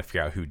that he's gonna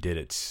figure out who did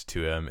it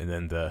to him, and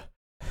then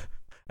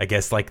I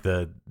guess like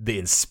the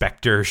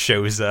inspector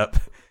shows up,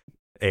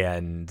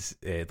 and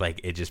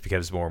it just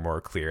becomes more and more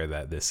clear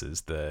that this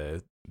is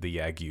the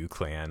Yagyu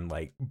clan,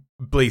 like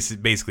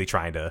basically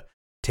trying to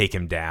take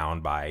him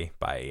down by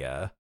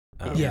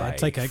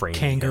it's like a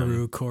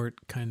kangaroo court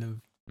kind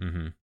of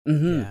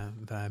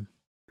vibe.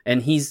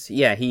 And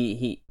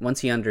he once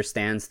he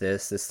understands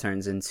this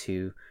turns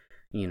into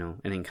an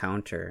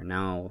encounter.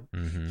 Now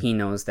he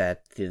knows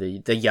that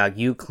the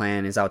Yagyu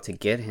clan is out to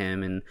get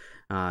him,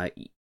 and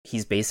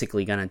he's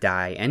basically gonna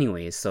die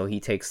anyways, so he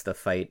takes the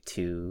fight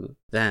to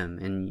them,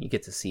 and you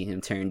get to see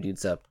him tearing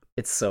dudes up.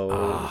 It's so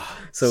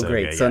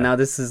great. Good, so now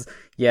this is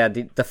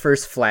the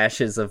first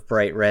flashes of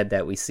bright red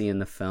that we see in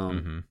the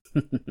film.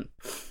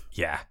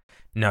 Yeah.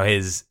 No,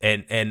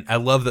 and I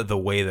love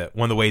that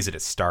one of the ways that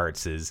it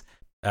starts is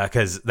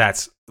because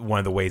that's one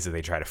of the ways that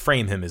they try to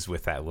frame him is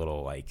with that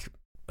little like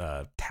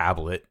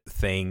tablet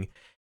thing.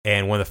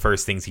 And one of the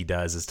first things he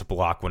does is to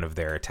block one of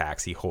their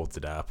attacks. He holds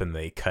it up, and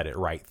they cut it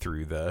right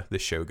through the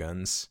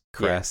Shogun's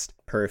crest.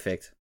 Yeah,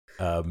 perfect.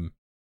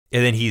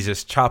 And then he's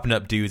just chopping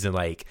up dudes and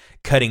like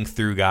cutting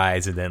through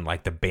guys, and then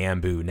like the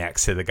bamboo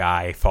next to the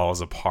guy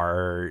falls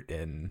apart,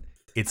 and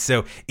it's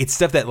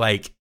stuff that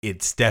like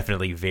it's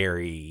definitely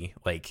very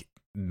like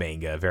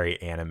manga,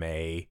 very anime,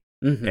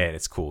 and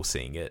it's cool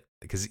seeing it,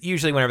 because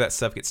usually whenever that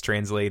stuff gets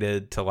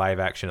translated to live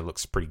action, it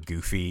looks pretty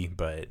goofy,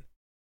 but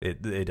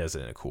it does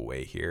it in a cool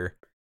way here.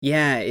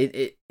 Yeah,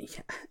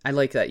 I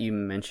like that you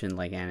mentioned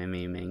like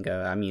anime,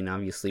 manga. I mean,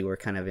 obviously we're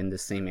kind of in the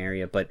same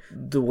area, but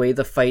the way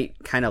the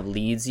fight kind of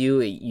leads you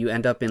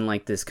end up in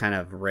like this kind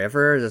of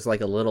river. There's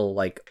like a little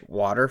like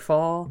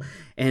waterfall,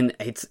 and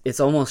it's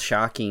almost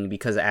shocking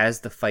because as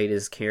the fight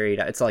is carried,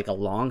 it's like a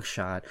long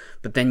shot,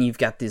 but then you've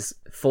got this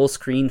full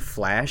screen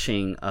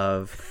flashing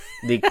of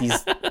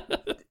these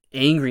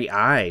angry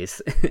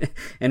eyes,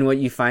 and what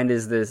you find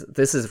is this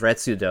is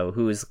Retsudo,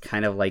 who is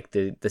kind of like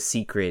the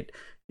secret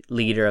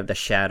leader of the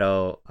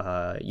shadow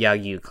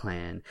Yagyu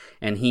clan,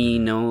 and he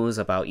knows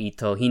about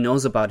Ito, he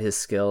knows about his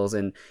skills,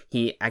 and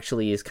he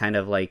actually is kind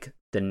of like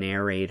the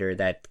narrator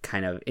that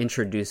kind of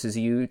introduces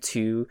you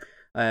to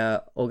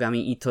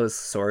Ogami Ito's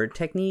sword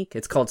technique.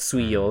 It's called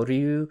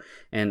Suiyoryu,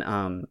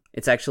 and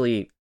it's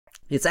actually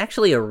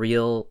a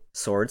real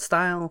sword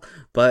style,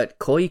 but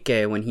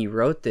Koike, when he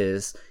wrote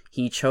this,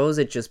 he chose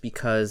it just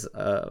because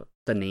the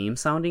name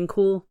sounding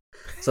cool.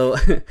 So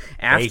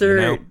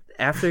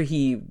after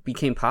he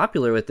became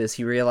popular with this,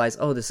 he realized,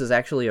 oh, this is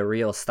actually a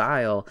real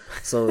style.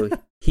 So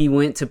he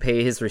went to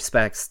pay his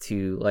respects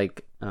to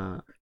like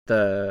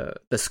the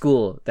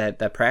school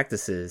that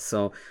practices.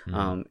 So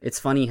it's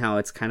funny how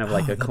it's kind of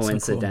like a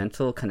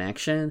coincidental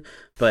connection.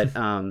 But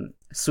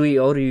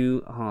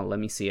Suiyoryu, let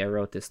me see, I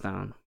wrote this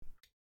down.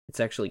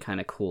 It's actually kind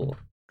of cool.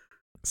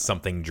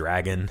 Something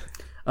dragon.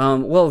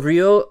 Well,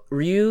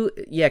 Ryu,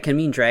 yeah, can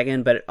mean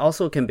dragon, but it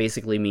also can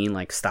basically mean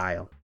like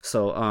style.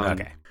 So,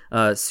 Okay.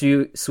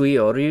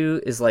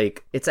 Suioryu is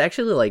like, it's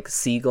actually like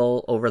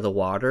seagull over the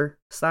water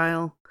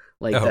style.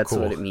 Like Oh, that's cool.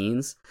 what it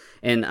means.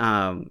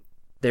 And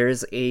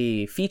there's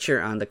a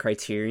feature on the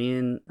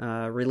Criterion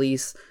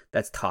release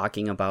that's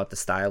talking about the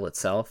style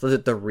itself,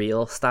 the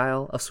real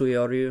style of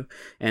Suioryu.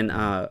 And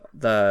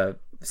the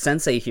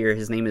sensei here,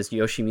 his name is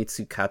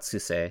Yoshimitsu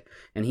Katsuse,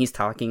 and he's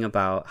talking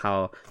about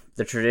how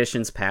the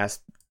traditions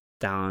passed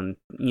down,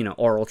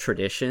 oral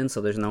tradition,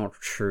 so there's no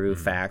true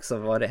facts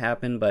of what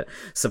happened, but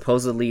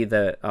supposedly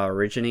the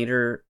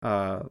originator,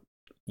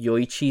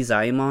 Yoichi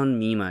Zaimon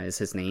Mima is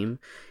his name.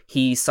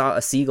 He saw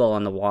a seagull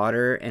on the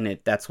water, and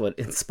that's what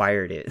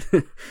inspired it.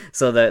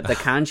 So the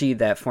kanji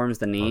that forms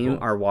the name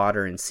cool. are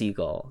water and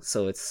seagull.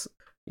 So it's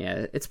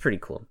pretty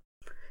cool.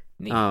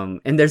 Neat.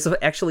 And there's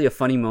actually a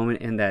funny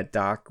moment in that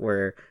doc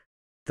where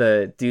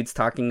the dude's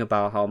talking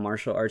about how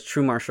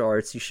true martial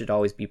arts, you should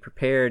always be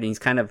prepared, and he's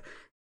kind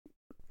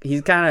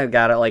of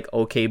got a like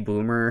okay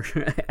boomer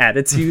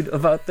attitude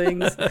about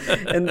things.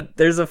 And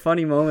there's a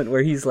funny moment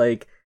where he's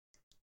like,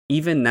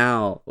 even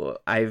now,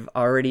 I've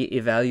already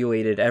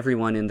evaluated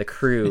everyone in the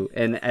crew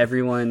and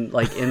everyone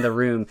like in the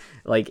room.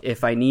 Like,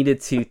 if I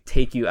needed to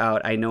take you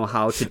out, I know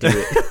how to do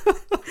it.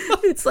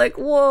 It's like,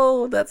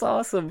 whoa, that's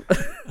awesome.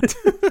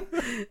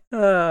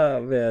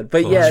 Oh man,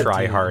 but yeah,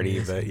 try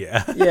hardy, but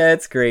yeah, yeah,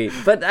 it's great.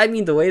 But I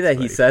mean, the way that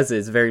he says it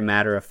is very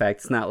matter of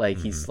fact. It's not like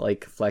he's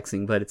like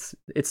flexing, but it's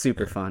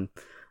super fun.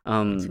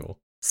 That's cool.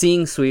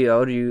 Seeing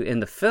Suioryu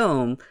in the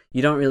film,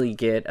 you don't really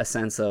get a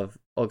sense of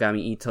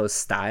Ogami Ito's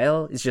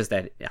style. It's just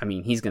that, I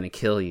mean, he's gonna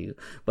kill you.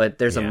 But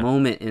there's a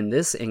moment in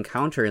this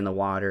encounter in the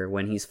water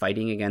when he's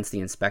fighting against the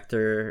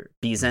Inspector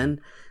Bizen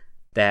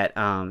that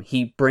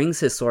he brings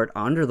his sword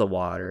under the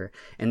water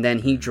and then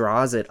he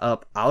draws it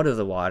up out of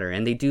the water,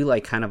 and they do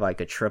like kind of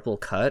like a triple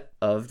cut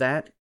of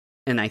that.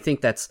 And I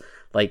think that's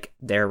like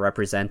their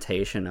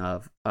representation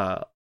of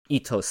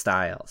Ito's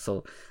style.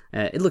 So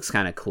it looks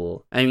kind of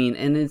cool. I mean,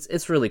 and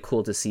it's really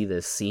cool to see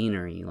this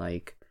scenery,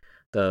 like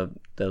the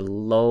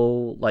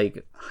low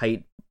like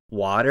height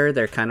water.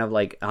 They're kind of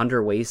like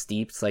under waist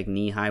deep. It's like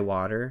knee high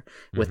water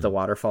with the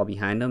waterfall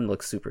behind them.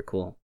 Looks super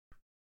cool.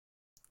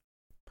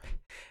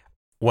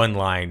 One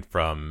line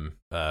from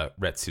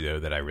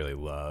Retsudo that I really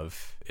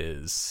love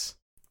is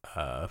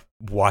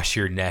wash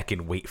your neck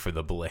and wait for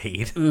the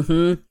blade.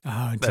 Mm-hmm.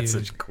 Oh, dude. That's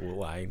such a cool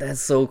line. That's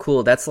so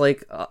cool. That's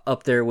like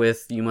up there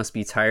with "You must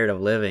be tired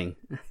of living."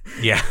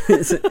 Yeah,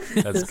 that's a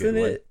Isn't good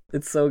one. it?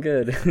 It's so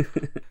good.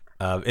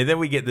 And then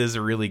we get this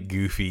really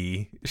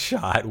goofy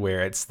shot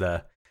where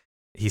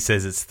he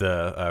says it's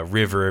the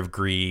river of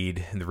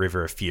greed and the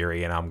river of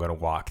fury, and I'm going to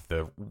walk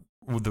the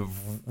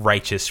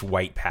righteous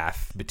white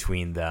path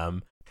between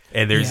them.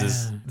 And there's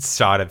this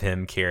shot of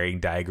him carrying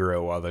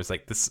Daigoro while there's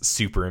like this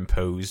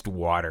superimposed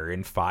water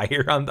and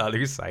fire on the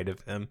other side of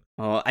him.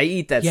 Oh, I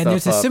eat that Yeah, stuff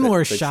there's a up.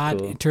 similar It looks shot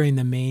cool. during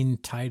the main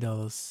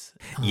titles.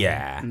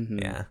 Yeah,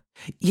 Mhm. yeah.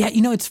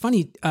 Yeah, it's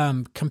funny.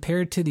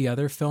 Compared to the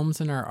other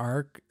films in our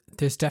arc,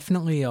 there's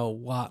definitely a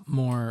lot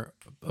more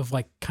of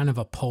like kind of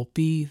a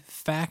pulpy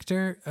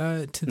factor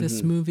to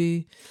this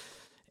movie.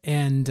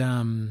 And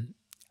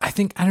I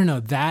think, I don't know,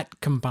 that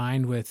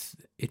combined with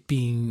it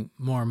being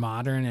more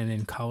modern and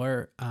in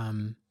color,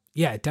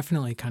 it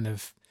definitely kind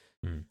of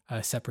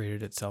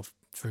separated itself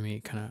for me,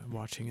 kind of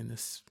watching in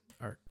this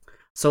arc.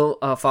 So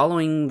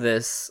following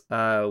this,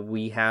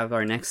 we have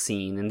our next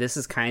scene, and this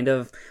is kind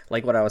of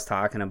like what I was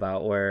talking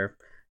about, where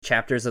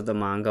chapters of the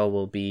manga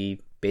will be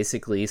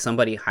basically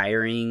somebody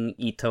hiring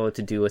Ito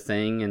to do a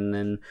thing, and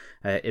then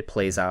it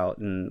plays out.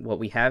 And what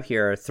we have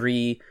here are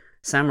 3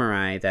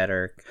 samurai that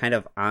are kind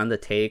of on the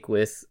take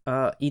with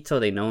Ito.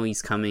 They know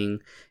he's coming,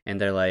 and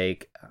they're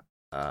like,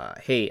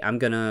 hey,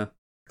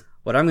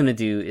 what I'm gonna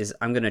do is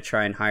I'm gonna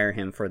try and hire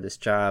him for this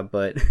job.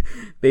 But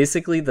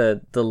basically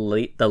the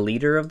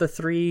leader of the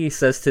 3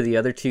 says to the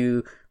other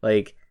 2,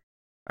 like,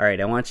 all right,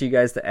 I want you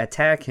guys to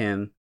attack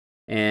him,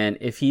 and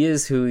if he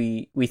is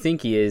who we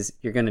think he is,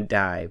 you're gonna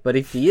die. But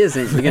if he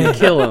isn't, you're gonna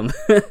kill him.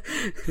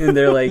 And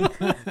they're like,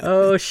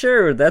 oh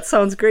sure, that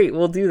sounds great,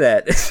 we'll do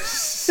that.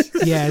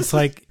 Yeah, it's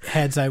like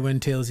heads I win,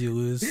 tails you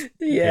lose.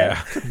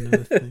 Yeah. Kind of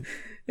a thing.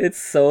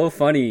 It's so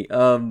funny.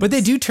 But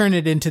they do turn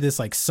it into this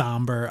like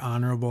somber,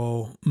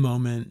 honorable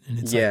moment, and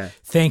it's like,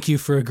 thank you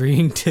for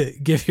agreeing to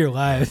give your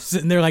lives.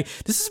 And they're like,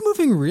 this is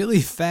moving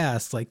really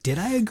fast. Like, did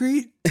I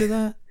agree to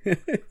that?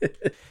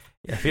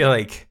 I feel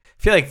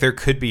like there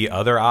could be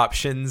other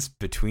options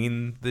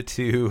between the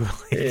two.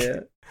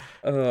 Yeah.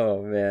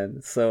 Oh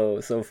man,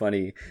 so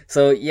funny.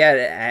 So yeah,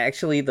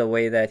 actually the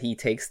way that he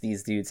takes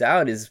these dudes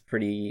out is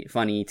pretty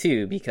funny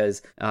too,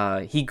 because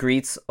he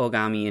greets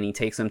Ogami and he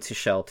takes him to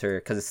shelter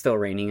because it's still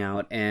raining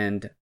out,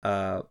 and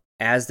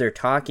as they're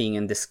talking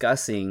and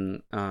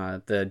discussing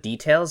the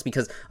details,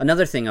 because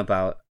another thing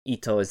about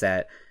Ito is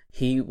that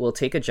he will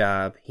take a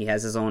job, he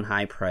has his own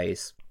high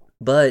price,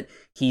 but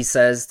he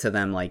says to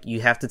them, like,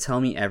 you have to tell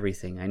me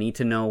everything. I need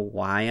to know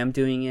why I'm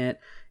doing it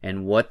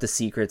and what the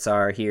secrets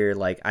are here.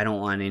 Like, I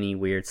don't want any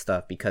weird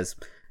stuff, because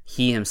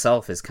he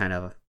himself is kind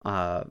of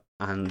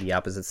on the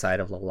opposite side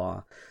of the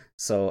law.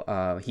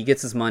 So he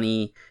gets his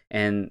money,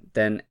 and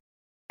then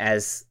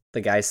as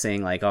the guy's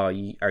saying like, "Oh,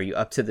 are you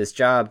up to this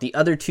job?" the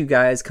other two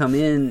guys come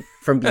in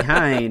from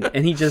behind,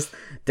 and he just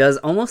does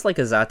almost like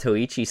a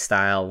Zatoichi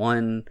style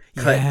one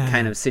cut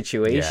kind of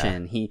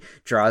situation. He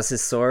draws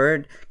his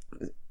sword,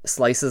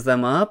 slices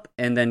them up,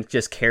 and then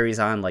just carries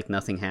on like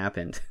nothing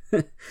happened.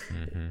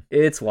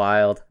 It's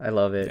wild. I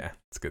love it. Yeah,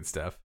 it's good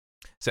stuff.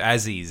 So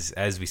as we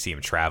see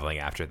him traveling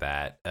after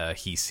that,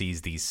 he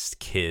sees these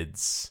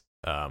kids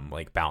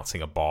like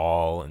bouncing a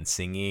ball and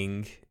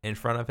singing in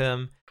front of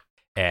him,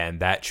 and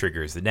that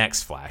triggers the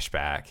next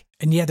flashback.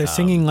 And they're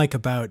singing like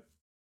about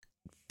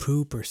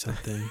poop or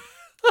something.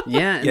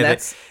 And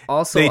that's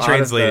also they out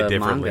translate of the it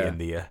differently manga. in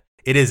the.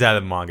 It is out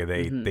of the manga.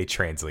 They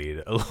translate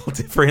it a little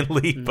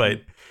differently,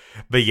 but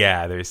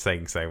yeah, they're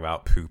saying something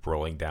about poop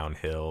rolling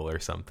downhill or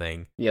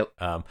something. Yep.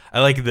 I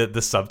like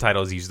the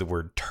subtitles use the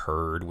word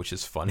turd, which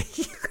is funny.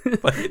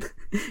 But,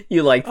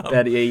 you like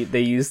that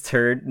they use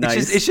turd?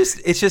 Nice. It's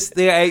just.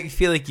 I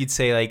feel like you'd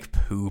say like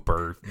poop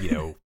or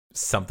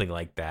something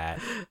like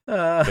that.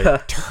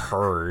 But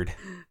turd,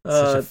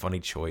 such a funny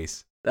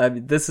choice. I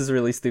mean, this is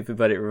really stupid,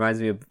 but it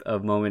reminds me of a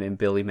moment in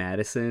Billy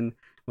Madison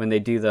when they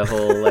do the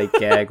whole like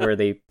gag where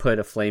they put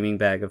a flaming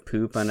bag of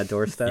poop on a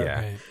doorstep.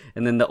 Yeah. Right.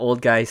 And then the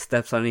old guy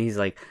steps on it. He's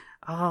like,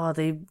 "Oh,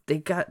 they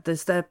got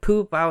that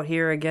poop out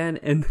here again."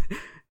 And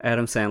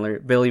Adam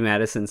Sandler, Billy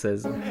Madison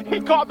says,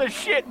 He called the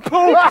shit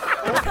poop.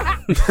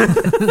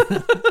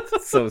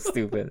 so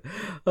stupid.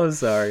 I'm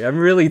sorry. I'm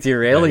really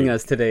derailing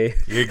us today.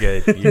 You're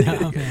good. You're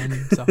good. Man,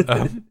 it's all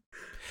good.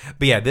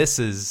 But yeah, this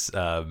is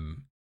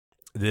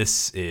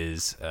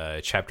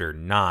chapter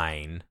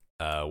 9,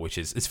 which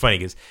is, it's funny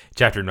because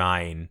chapter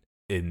 9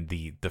 in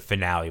the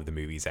finale of the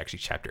movie is actually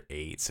chapter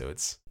 8, so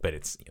it's a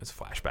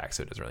flashback,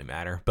 so it doesn't really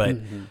matter. But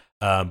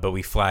but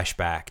we flash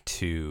back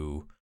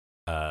to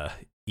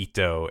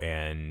Ito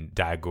and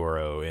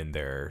Daigoro in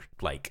their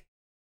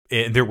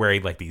they're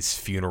wearing like these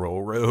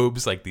funeral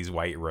robes, like these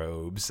white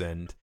robes,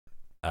 and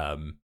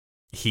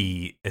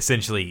he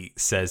essentially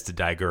says to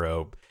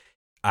Daigoro,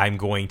 "I'm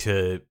going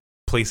to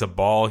place a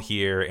ball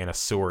here and a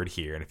sword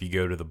here, and if you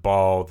go to the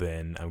ball,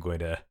 then I'm going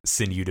to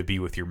send you to be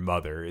with your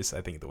mother," is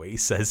I think the way he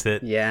says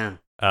it. Yeah.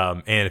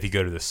 And if you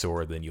go to the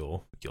sword, then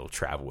you'll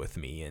travel with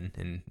me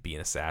and be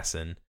an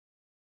assassin.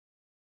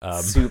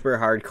 Super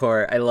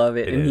hardcore. I love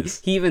it. And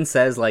he even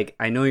says like,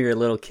 "I know you're a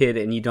little kid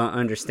and you don't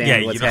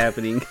understand what's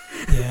happening."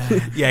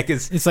 Yeah,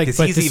 because it's like,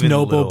 but he's this even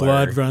noble littler.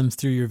 blood runs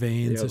through your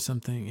veins or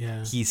something.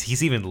 Yeah,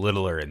 he's even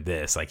littler in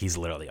this. Like he's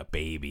literally a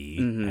baby,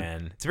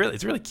 and it's a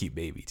really cute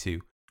baby too.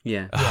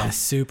 Yeah,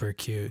 super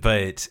cute.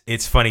 But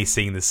it's funny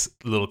seeing this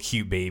little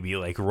cute baby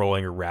like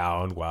rolling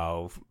around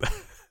while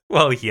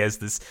he has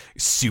this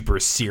super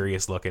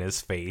serious look in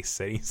his face,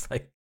 and he's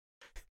like,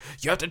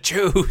 "You have to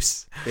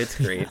choose." It's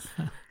great.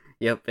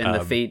 Yep, and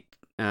the fate,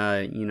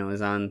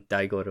 is on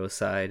Daigoro's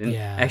side. And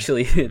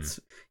actually, it's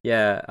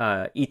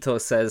Ito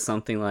says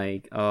something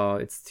like, "Oh,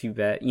 it's too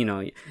bad.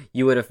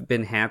 You would have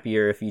been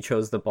happier if you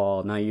chose the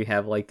ball. Now you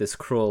have like this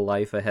cruel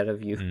life ahead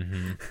of you."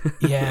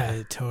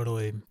 Yeah,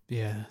 totally.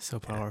 Yeah, so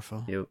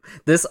powerful. Yep.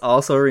 This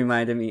also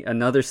reminded me,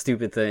 another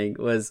stupid thing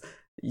was,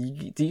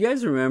 do you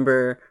guys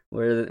remember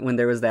when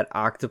there was that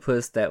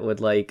octopus that would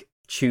like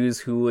choose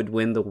who would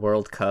win the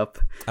World Cup?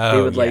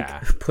 They would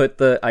like put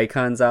the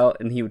icons out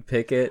and he would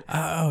pick it.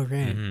 Oh,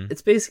 right.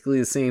 It's basically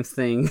the same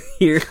thing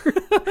here.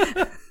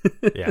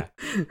 Yeah.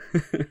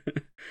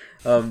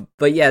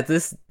 But yeah,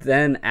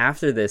 then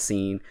after this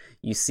scene,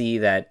 you see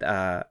that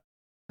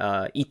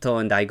Ito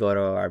and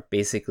Daigoro are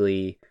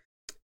basically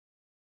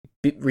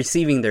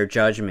receiving their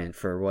judgment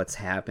for what's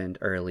happened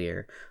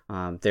earlier,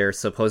 their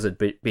supposed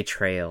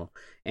betrayal,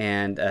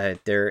 and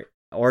they're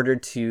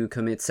ordered to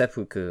commit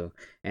seppuku,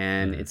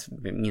 and it's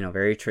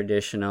very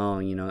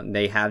traditional.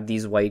 They have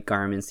these white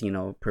garments,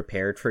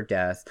 prepared for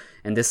death,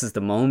 and this is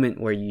the moment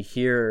where you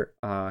hear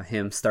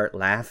him start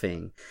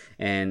laughing,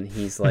 and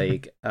he's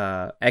like,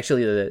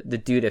 actually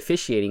the dude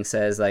officiating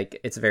says like,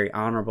 "It's very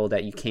honorable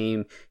that you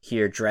came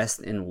here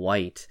dressed in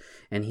white,"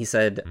 and he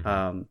said,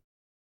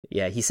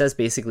 he says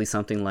basically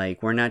something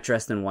like, "We're not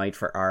dressed in white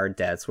for our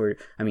deaths. We're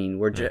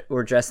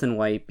dressed in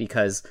white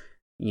because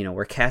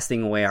we're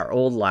casting away our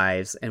old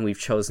lives and we've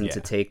chosen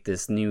to take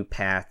this new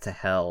path to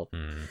hell."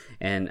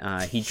 And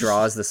he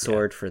draws the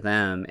sword for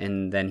them,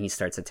 and then he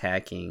starts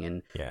attacking.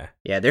 And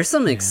there's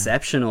some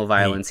exceptional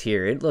violence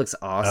here. It looks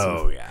awesome.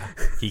 Oh yeah,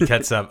 he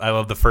cuts up. I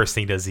love the first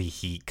thing he does.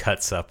 He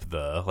cuts up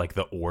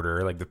the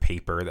order, like the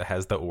paper that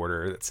has the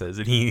order that says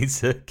that he needs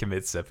to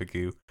commit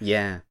seppuku.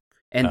 Yeah.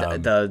 And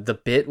the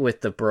bit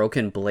with the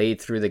broken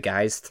blade through the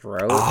guy's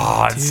throat.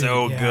 Oh, it's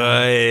so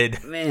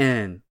good,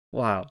 man.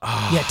 Wow.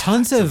 Yeah,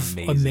 tons of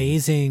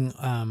amazing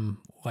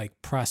like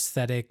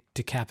prosthetic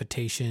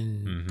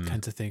decapitation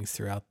kinds of things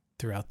throughout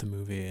the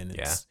movie, and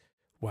it's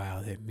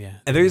wow, and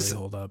there's really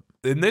hold up.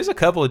 And there's a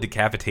couple of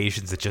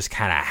decapitations that just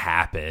kind of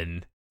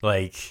happen.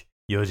 Like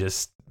you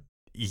just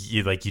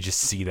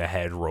see the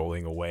head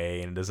rolling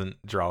away, and it doesn't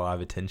draw a lot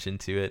of attention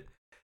to it.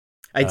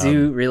 I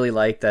do really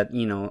like that,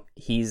 you know,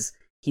 he's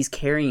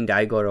carrying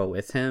Daigoro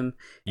with him,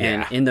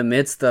 and in the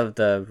midst of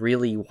the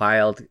really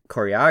wild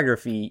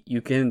choreography,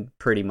 you can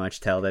pretty much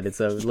tell that it's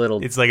a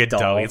little it's like a doll.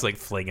 dummy. It's like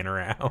flinging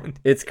around.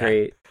 It's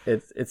great.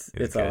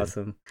 It's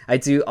awesome. I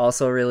do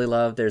also really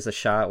love, there's a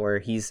shot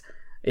where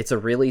it's a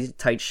really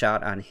tight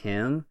shot on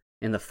him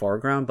in the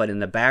foreground, but in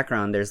the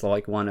background there's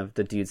like one of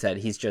the dudes that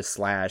he's just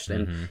slashed,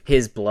 and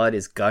his blood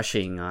is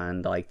gushing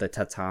on like the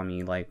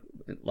tatami, like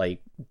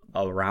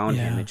around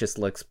him. It just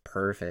looks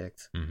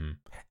perfect.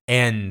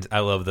 And I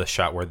love the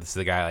shot where this is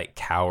the guy like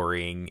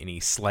cowering, and he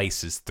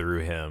slices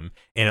through him,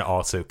 and it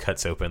also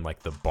cuts open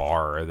like the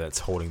bar that's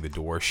holding the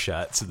door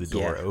shut, so the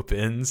door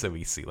opens, so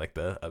we see like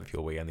the other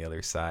people way on the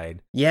other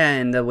side. Yeah,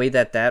 and the way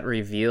that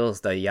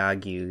reveals the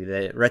Yagyu,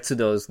 that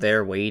Retsudo's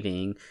there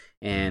waiting,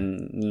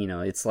 and you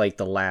know, it's like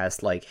the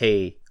last, like,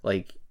 hey,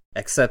 like,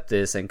 accept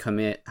this and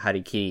commit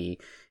harikiri.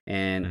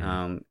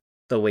 And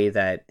the way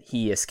that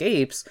he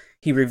escapes,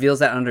 he reveals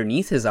that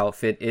underneath his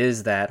outfit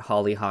is that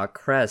Hollyhock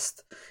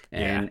crest,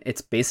 and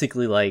it's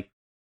basically like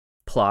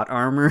plot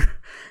armor.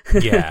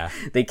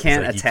 They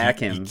can't like, attack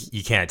him.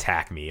 You can't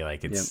attack me.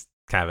 Like, it's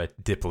kind of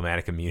a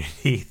diplomatic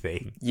immunity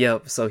thing.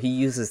 Yep. So he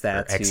uses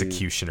that or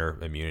executioner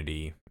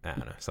immunity. I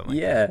don't know, something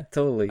like that.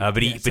 Totally.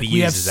 But he we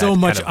have so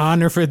much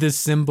honor for this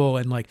symbol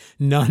and like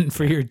none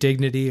for your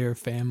dignity or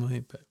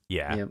family. But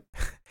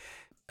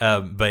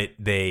but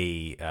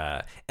they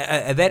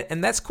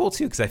and that's cool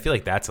too, because I feel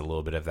like that's a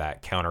little bit of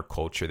that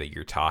counterculture that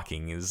you're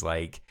talking, is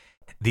like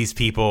these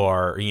people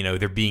are, you know,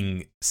 they're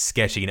being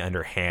sketchy and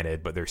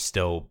underhanded, but they're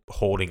still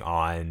holding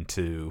on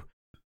to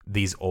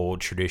these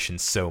old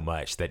traditions so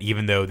much that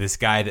even though this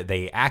guy that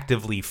they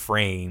actively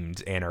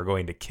framed and are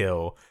going to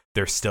kill,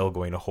 they're still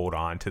going to hold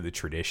on to the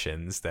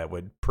traditions that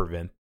would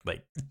prevent,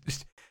 like,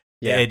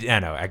 I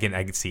know I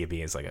can see it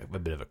being as like a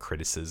bit of a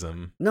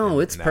criticism. No,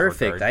 it's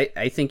perfect.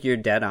 I think you're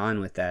dead on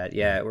with that.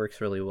 Yeah, it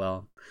works really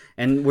well.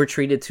 And we're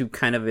treated to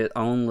kind of its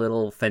own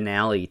little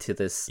finale to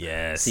this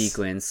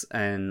sequence.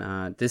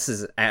 And this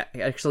is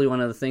actually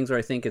one of the things where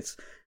I think it's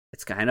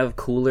kind of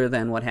cooler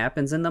than what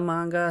happens in the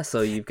manga.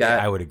 So you've got...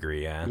 I would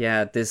agree,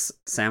 Yeah, this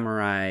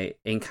samurai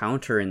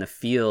encounter in the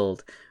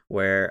field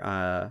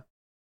where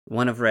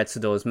one of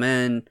Retsudo's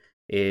men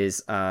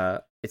is...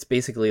 it's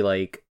basically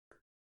like...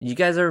 You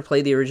guys ever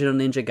play the original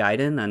Ninja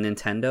Gaiden on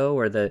Nintendo,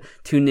 where the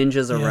two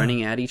ninjas are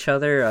running at each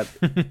other?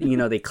 You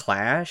know, they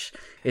clash.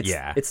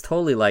 It's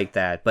totally like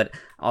that. But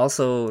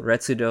also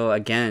Retsudo,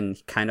 again,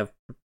 kind of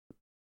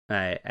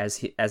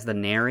as the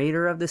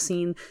narrator of the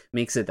scene,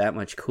 makes it that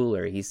much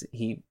cooler.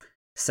 He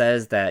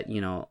says that, you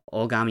know,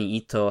 Ogami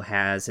Ito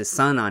has his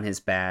son on his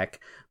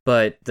back,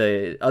 but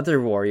the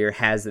other warrior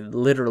has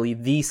literally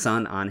the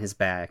sun on his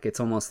back. It's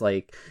almost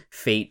like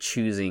fate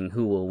choosing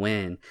who will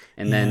win.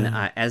 And then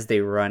as they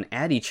run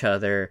at each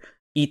other,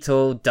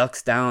 Ito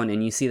ducks down,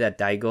 and you see that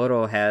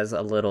Daigoro has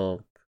a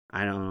little,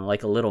 I don't know,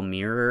 like a little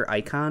mirror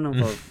icon of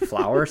a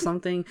flower or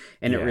something,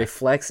 and it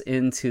reflects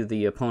into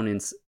the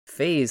opponent's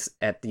face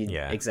at the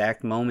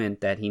exact moment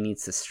that he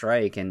needs to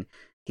strike, and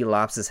he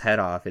lops his head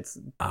off. It's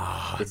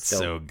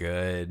so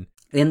good.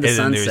 In the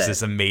sunset. Then there's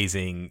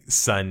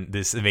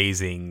this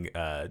amazing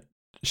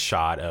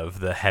shot of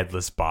the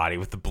headless body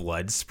with the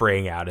blood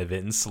spraying out of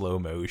it in slow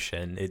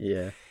motion.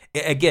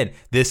 Again,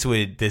 this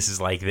is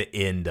like the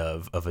end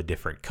of a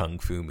different kung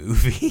fu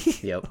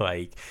movie.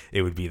 Like,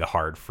 it would be the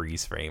hard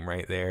freeze frame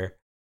right there.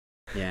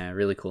 Yeah,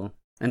 really cool.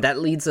 And that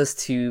leads us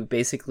to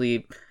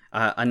basically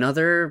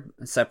another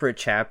separate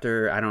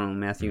chapter. I don't know,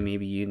 Matthew,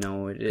 maybe you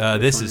know.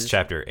 This is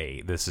chapter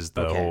 8. This is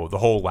the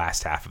whole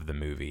last half of the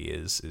movie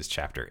is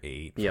chapter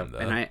 8. Yep,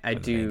 and I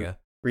do manga.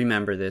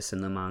 Remember this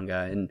in the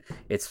manga, and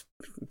it's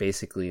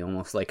basically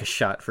almost like a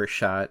shot for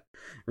shot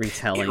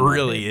retelling. It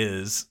really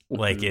is.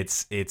 Like,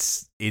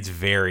 it's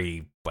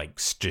very like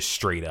just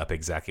straight up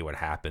exactly what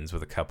happens,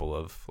 with a couple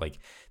of, like,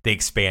 they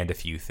expand a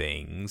few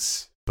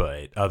things,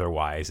 but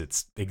otherwise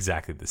it's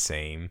exactly the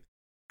same.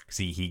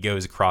 See, he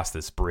goes across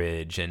this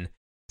bridge and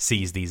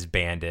sees these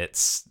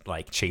bandits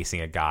like chasing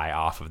a guy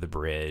off of the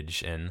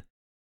bridge, and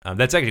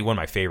that's actually one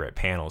of my favorite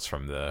panels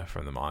from the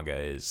manga,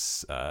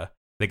 is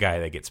the guy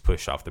that gets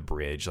pushed off the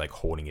bridge, like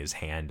holding his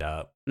hand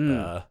up.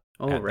 Right.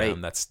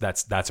 Them.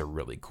 That's a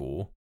really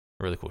cool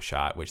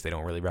shot, which they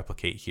don't really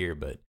replicate here,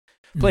 but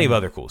plenty of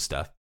other cool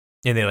stuff.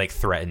 And they like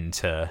threaten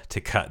to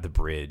cut the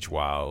bridge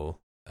while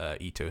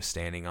Ito's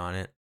standing on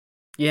it.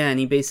 Yeah, and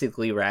he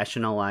basically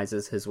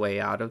rationalizes his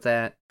way out of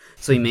that.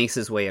 So he makes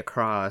his way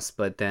across,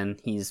 but then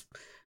he's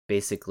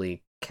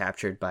basically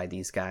captured by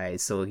these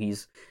guys. So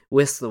he's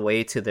whisked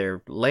away to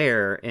their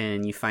lair,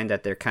 and you find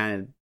that they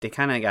kind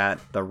of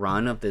got the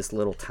run of this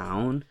little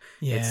town.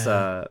 Yeah. It's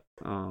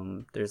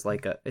there's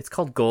like it's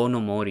called Go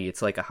no Mori.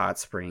 It's like a hot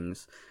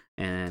springs,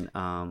 and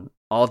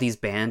all these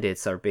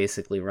bandits are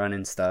basically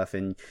running stuff,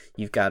 and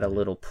you've got a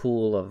little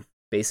pool of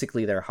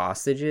basically their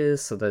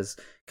hostages. So there's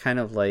kind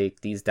of like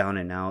these down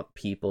and out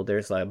people.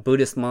 There's a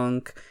Buddhist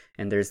monk,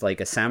 and there's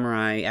like a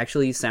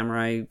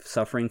samurai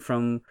suffering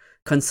from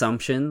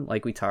consumption,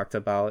 like we talked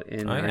about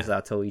in our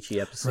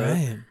Zatoichi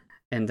episode.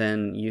 and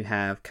then you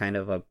have kind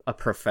of a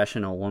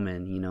professional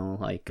woman, you know,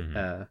 like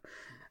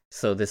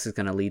so this is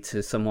going to lead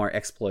to some more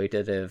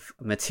exploitative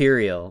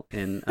material,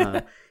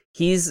 and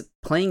he's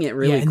playing it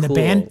really and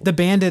cool. the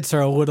bandits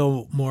are a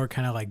little more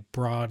kind of like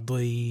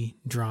broadly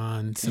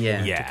drawn,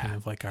 similar to kind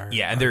of like our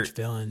arch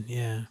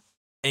villain.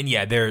 And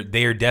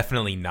they're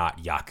definitely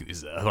not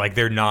Yakuza. Like,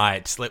 they're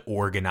not like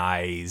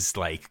organized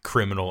like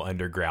criminal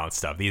underground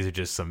stuff. These are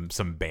just some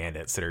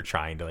bandits that are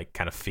trying to like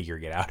kind of figure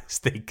it out as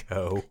they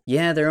go.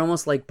 Yeah, they're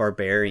almost like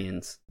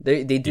barbarians.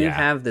 They do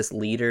have this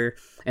leader,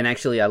 and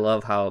actually I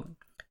love how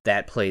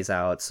that plays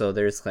out. So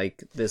there's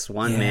like this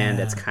one man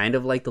that's kind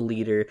of like the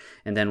leader,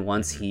 and then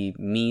once he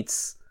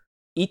meets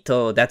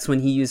Ito, that's when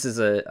he uses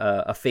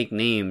a fake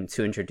name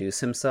to introduce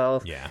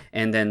himself. Yeah.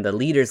 And then the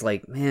leader's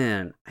like,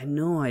 man, I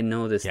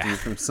know this dude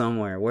from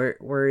somewhere.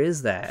 Where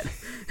is that?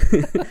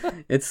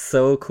 It's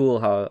so cool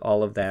how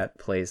all of that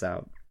plays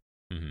out.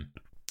 Mm-hmm.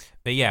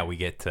 But yeah, we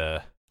get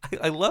to...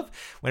 I love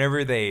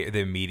whenever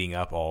they're meeting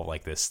up all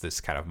like this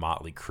kind of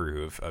motley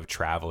crew of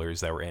travelers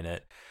that were in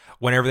it.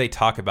 Whenever they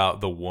talk about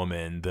the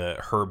woman,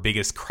 her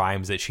biggest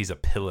crime is that she's a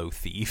pillow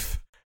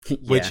thief.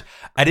 Which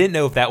I didn't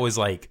know if that was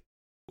like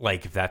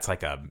if that's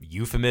like a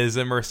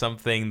euphemism or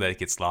something that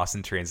gets lost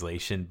in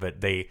translation, but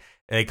they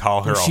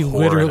call her she a whore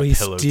literally and a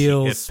pillow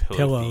steals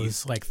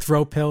pillows, like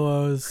throw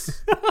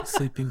pillows,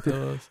 sleeping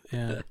pillows.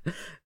 Yeah.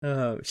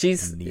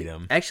 She's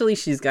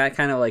got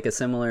kind of like a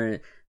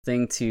similar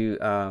thing to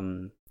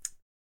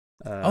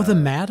the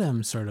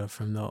Madam sort of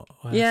from the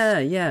last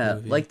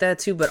movie. like that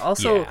too, but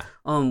also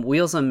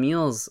Wheels on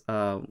Meals,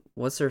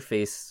 what's her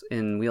face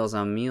in Wheels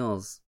on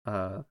Meals,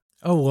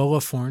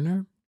 Lola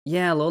Forner.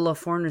 Yeah, Lola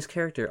Forner's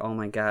character. Oh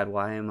my god,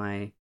 why am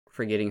I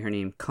forgetting her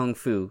name? Kung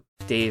Fu,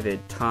 David,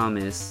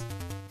 Thomas.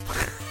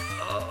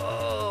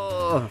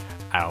 I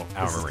don't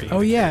remember. Oh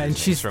yeah, and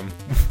she's from.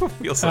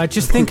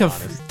 Just think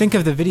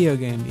of the video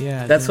game.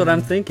 Yeah, that's what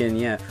I'm thinking.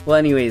 Yeah. Well,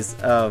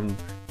 anyways, I'm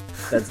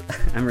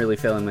really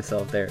feeling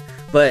myself there.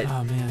 But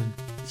oh man,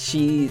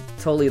 she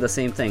totally the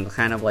same thing.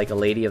 Kind of like a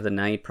lady of the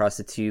night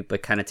prostitute,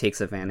 but kind of takes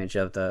advantage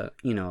of the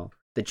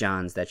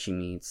Johns that she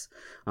meets.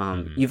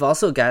 You've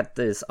also got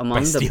this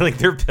by stealing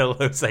their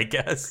pillows, I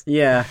guess.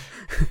 Yeah.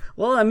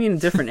 Well, I mean,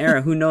 different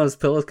era. Who knows?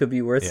 Pillows could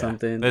be worth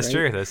something. That's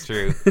right? true. That's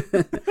true.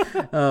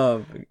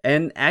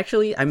 And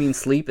actually, I mean,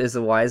 sleep is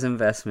a wise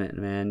investment,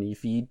 man.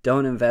 If you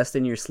don't invest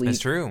in your sleep, that's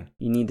true.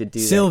 You need to do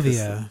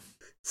Sylvia.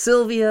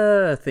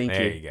 Sylvia, thank you.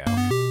 There you go.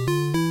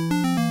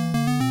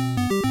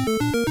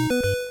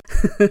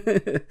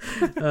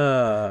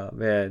 Oh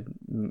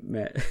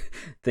man,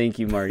 thank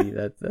you, Marty.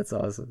 That's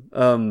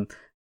awesome.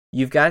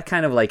 You've got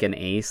kind of like an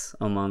ace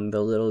among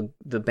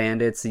the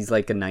bandits. He's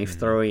like a knife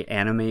throwing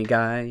anime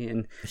guy,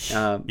 and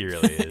he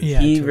really is.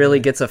 He really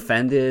gets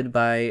offended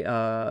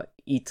by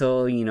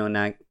Ito,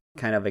 not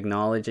kind of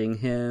acknowledging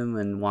him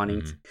and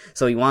wanting to,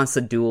 so he wants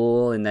a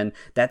duel, and then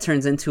that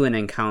turns into an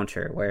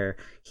encounter where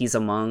he's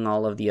among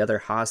all of the other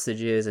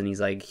hostages, and he's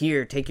like,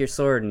 here, take your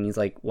sword, and he's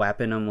like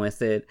whapping them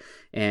with it,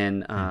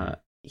 and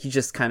he's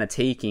just kind of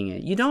taking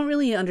it. You don't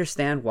really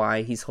understand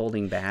why he's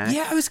holding back.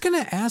 Yeah, I was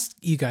gonna ask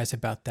you guys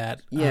about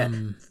that. Yeah,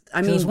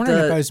 I was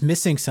wondering if I was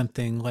missing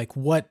something, like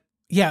what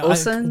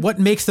what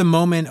makes the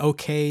moment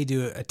okay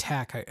to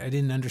attack. I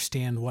didn't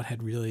understand what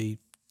had really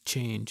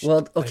changed.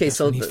 Well, okay,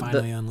 so when he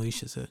finally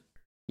unleashes it.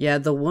 Yeah,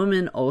 the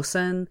woman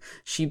Osen,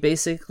 she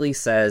basically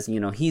says,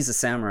 he's a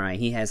samurai,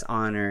 he has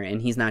honor,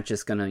 and he's not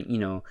just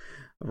gonna,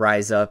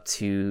 rise up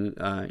to,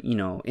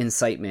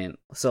 incitement.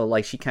 So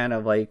like she kind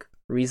of like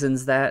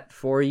reasons that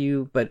for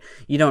you, but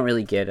you don't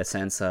really get a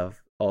sense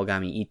of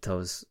Ogami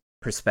Ito's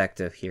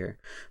perspective here.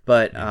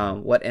 But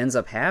what ends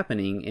up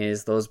happening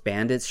is those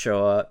bandits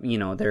show up,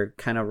 they're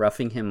kind of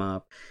roughing him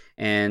up,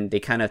 and they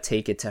kind of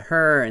take it to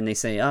her, and they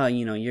say, oh,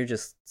 you're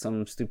just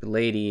some stupid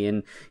lady,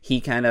 and he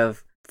kind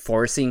of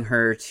forcing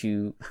her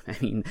to,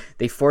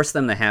 they force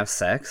them to have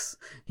sex.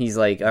 He's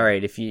like, all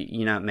right, if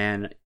you're not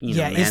man,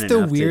 it's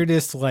the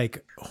weirdest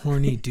like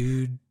horny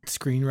dude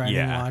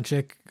screenwriting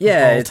logic of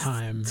all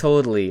time.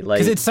 Totally, like,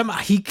 because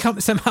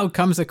it's somehow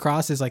comes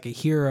across as like a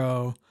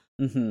hero.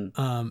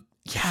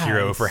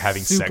 Hero for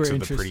having sex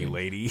with a pretty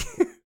lady.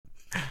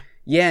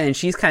 Yeah, and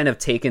she's kind of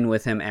taken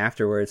with him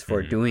afterwards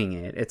for doing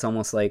it. It's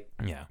almost like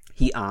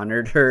he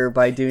honored her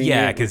by doing it.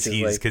 Yeah, because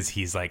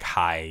he's like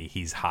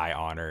high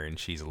honor and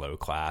she's low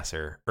class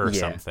or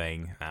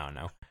something. I don't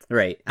know.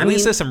 Right. At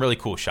least there's some really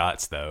cool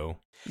shots though.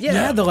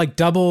 Yeah, the like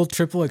double,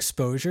 triple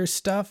exposure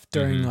stuff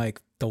during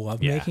like the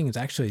lovemaking is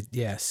actually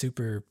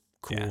super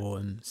cool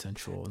and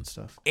sensual and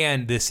stuff.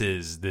 And this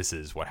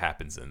is what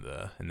happens in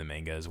the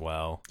manga as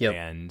well. Yep.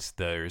 And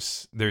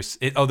there's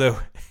it, although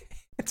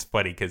it's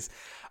funny because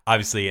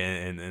obviously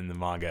in the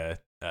manga,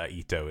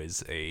 Ito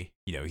is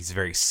he's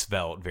very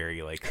svelte,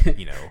 very like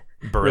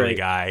burly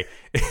guy,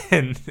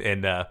 and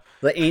there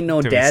ain't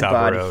no dad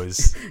bod.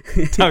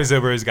 Tommy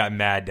Sobero's got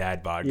mad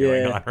dad bod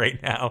going on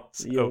right now.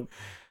 So.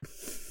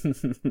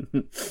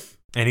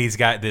 And he's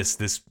got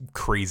this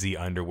crazy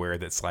underwear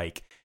that's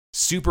like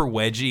super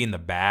wedgy in the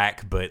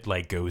back, but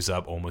like goes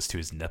up almost to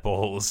his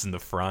nipples in the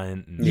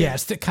front. And Yeah,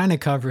 it's the kind of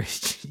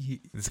coverage.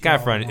 it's kind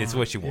of fun. It's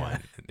what you Yeah.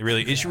 want.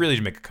 It should really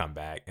make a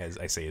comeback, as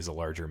I say, as a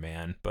larger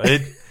man.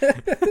 But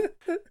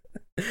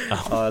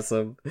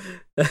Awesome.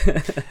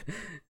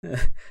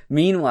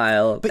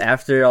 Meanwhile,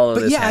 after all of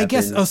But this yeah, I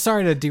guess. happens- Oh,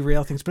 sorry to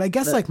derail things, but I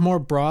guess like more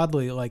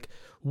broadly, like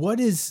what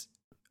is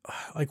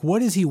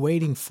he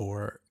waiting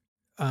for?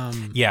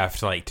 yeah,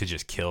 to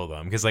just kill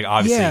them, because like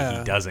obviously Yeah.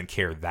 he doesn't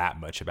care that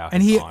much about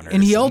And his he honor.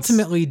 and he since-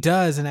 ultimately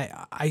does, and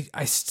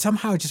I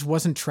somehow just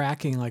wasn't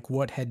tracking like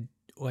what had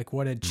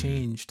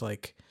changed,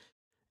 like,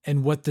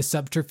 and what the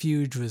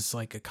subterfuge was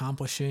like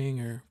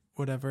accomplishing or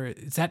whatever.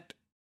 Is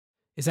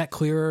that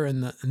clearer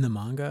in the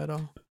manga at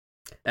all?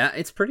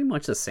 it's pretty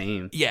much the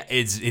same. Yeah,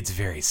 it's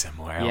very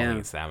similar. I don't Yeah. think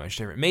it's that much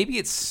different. Maybe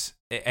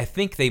I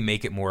think they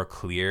make it more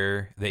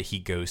clear that he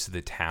goes to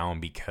the town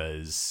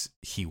because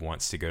he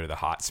wants to go to the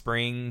hot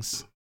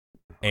springs,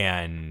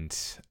 and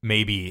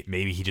maybe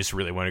he just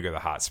really wanted to go to the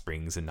hot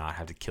springs and not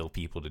have to kill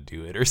people to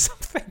do it or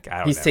something. I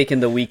don't He's know. taking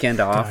the weekend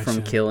off from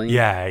Gotcha. killing.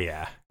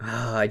 Yeah.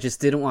 Oh, I just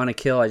didn't want to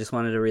kill. I just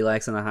wanted to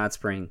relax in the hot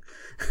spring.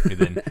 And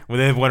then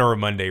whenever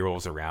Monday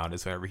rolls around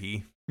is whenever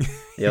he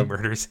Yep.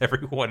 murders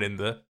everyone in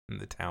the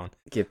town.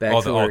 Get back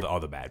all to the work. all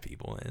the bad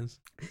people is.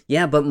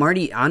 Yeah, but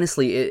Marty,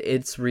 honestly,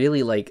 it's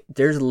really like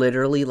there's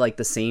literally like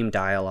the same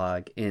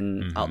dialogue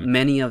in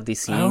many of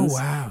these scenes. Oh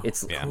wow,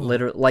 It's Yeah.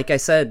 literally like I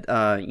said.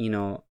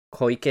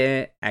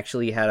 Koike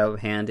actually had a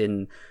hand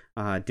in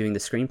doing the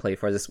screenplay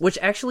for this, which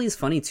actually is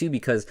funny too,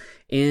 because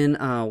in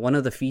one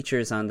of the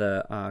features on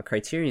the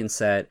Criterion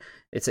set,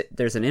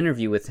 there's an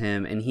interview with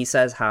him, and he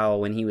says how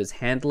when he was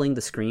handling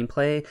the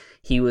screenplay,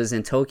 he was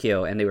in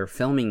Tokyo and they were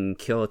filming in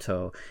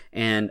Kyoto,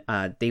 and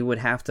they would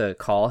have to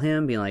call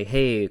him, being like,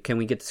 "Hey, can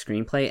we get the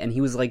screenplay?" And he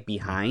was like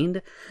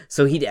behind,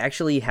 so he'd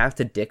actually have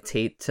to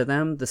dictate to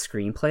them the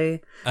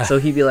screenplay. So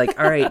he'd be like,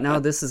 "All right, now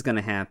this is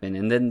gonna happen,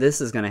 and then this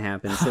is gonna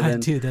happen." So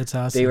then dude, that's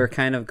awesome. they were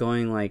kind of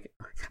going like,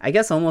 I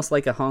guess almost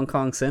like a Hong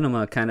Kong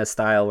cinema kind of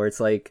style, where it's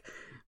like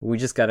we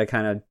just got to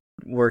kind of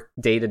work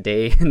day to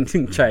day and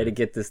try to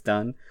get this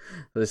done.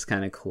 It was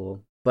kind of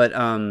cool. But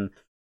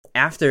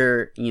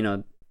after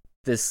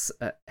this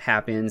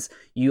happens,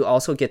 you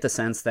also get the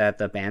sense that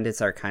the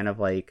bandits are kind of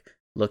like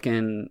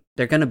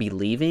they're gonna be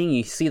leaving.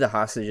 You see the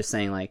hostages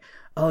saying like,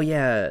 "Oh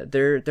yeah,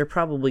 they're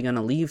probably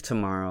gonna leave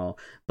tomorrow,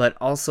 but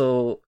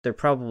also they're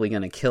probably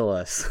gonna kill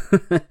us."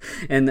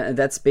 And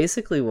that's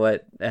basically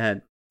what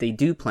they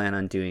do plan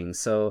on doing.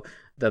 So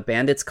the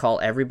bandits call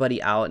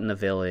everybody out in the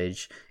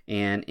village,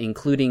 and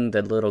including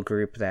the little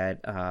group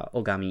that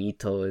Ogami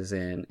Ito is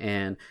in,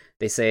 and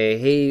they say,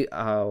 "Hey,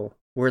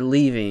 we're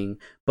leaving,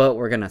 but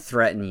we're gonna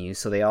threaten you."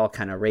 So they all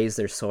kind of raise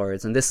their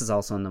swords, and this is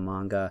also in the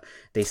manga.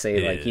 They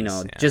say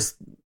just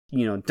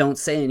don't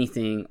say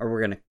anything, or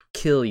we're gonna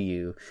kill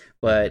you.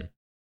 But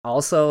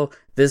also,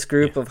 this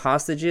group of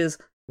hostages,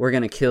 we're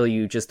gonna kill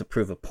you just to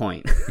prove a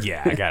point.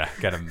 Yeah, I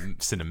gotta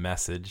send a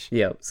message.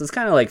 Yeah, so it's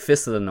kind of like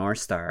Fist of the North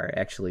Star,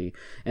 actually.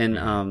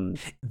 And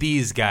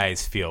These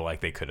guys feel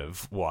like they could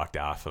have walked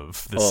off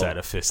of the set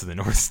of Fist of the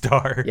North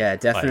Star. Yeah,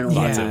 definitely.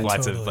 Like, Yeah,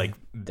 lots totally. of like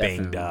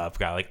banged Definitely. up,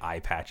 got like eye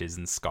patches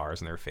and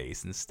scars on their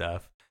face and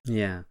stuff.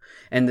 yeah,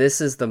 and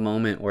this is the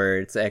moment where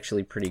it's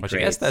actually pretty Which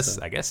great. I guess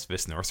so. I guess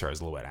Fist of the North Star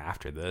is a little bit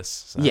after this.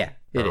 So, Yeah,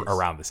 it is.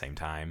 around the same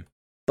time.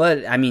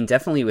 But I mean,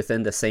 definitely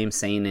within the same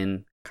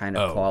seinen kind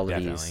of Oh,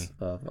 qualities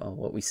definitely. of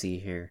what we see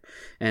here.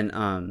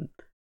 And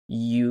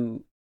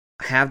you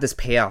have this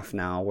payoff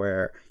now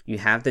where you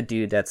have the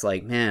dude that's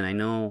like, "Man, I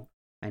know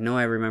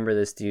I remember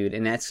this dude,"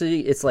 and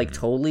actually it's like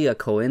totally a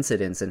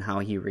coincidence in how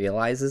he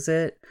realizes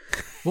it.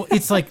 Well,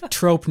 it's like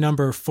trope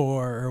number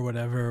 4 or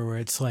whatever, where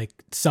it's like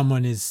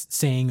someone is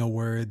saying a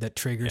word that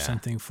triggers Yeah.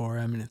 something for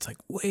him, and it's like,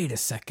 wait a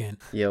second.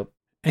 Yep.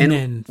 And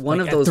And then one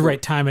like, of at those the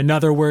right time,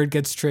 another word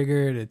gets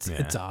triggered. It's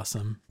Yeah.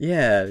 awesome.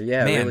 Yeah,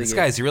 Man, really this good.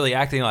 guy's really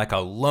acting like a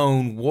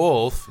lone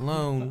wolf.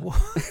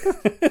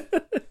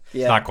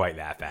 Yeah. Not quite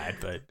that bad,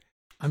 but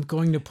I'm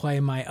going to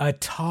play my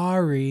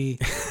Atari.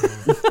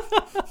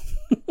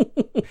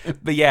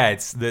 but yeah,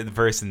 it's the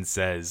person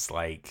says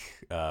like,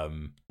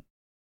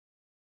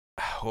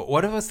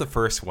 what was the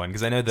first one?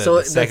 Because I know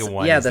the second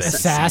one. is the that he's-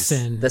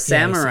 Assassin. The Yeah,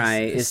 samurai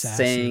it's is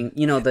assassin.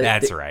 saying,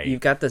 That's right. You've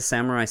got the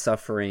samurai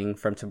suffering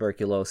from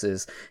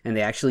tuberculosis, and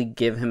they actually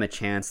give him a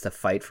chance to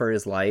fight for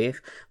his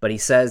life. But he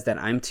says that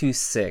I'm too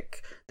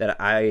sick, that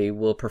I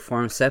will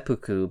perform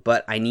seppuku,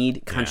 but I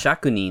need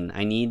kanshakunin.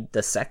 I need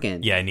the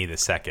second. Yeah, I need a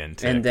second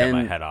to And cut my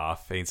then- head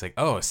off. And he's like,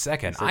 "Oh, a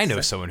second. He's like, I know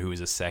 "Sec-" someone who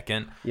is a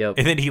second." Yep.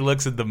 And then he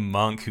looks at the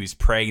monk who's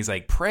praying. He's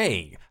like,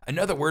 "Praying.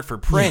 Another word for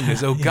praying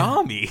is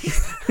ogami."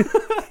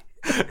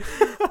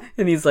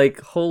 And he's like,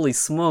 "Holy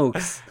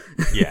smokes!"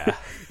 Yeah.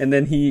 And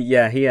then he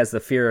has the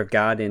fear of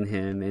God in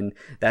him, and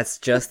that's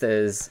just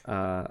as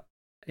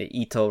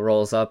Ito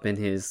rolls up in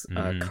his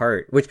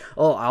cart. Which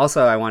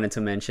also I wanted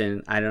to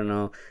mention. I don't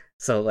know.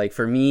 So like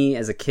for me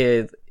as a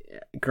kid,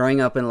 growing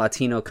up in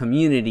Latino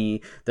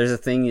community, there's a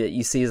thing that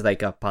you see is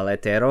like a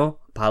paletero,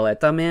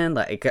 Paleta Man,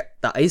 like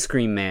the ice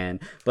cream man,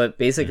 but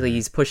basically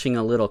he's pushing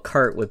a little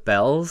cart with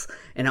bells.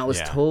 And I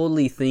was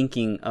totally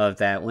thinking of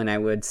that when I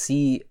would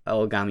see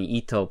Ogami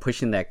Ito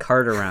pushing that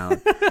cart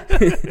around.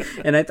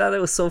 And I thought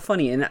it was so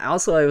funny. And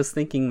also I was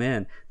thinking,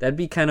 man, that'd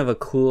be kind of a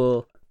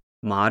cool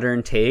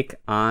modern take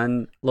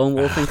on Lone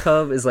Wolf and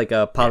Cub, is like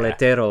a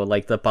paletero.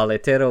 Like the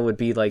paletero would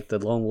be like the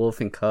Lone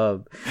Wolf and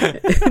Cub.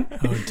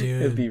 Oh,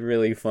 dude. It'd be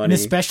really funny. And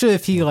especially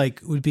if he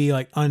like would be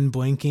like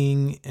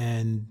unblinking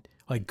and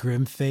like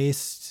grim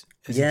faced.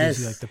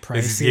 Yes. Like the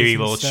prices This is giving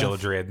and little stuff.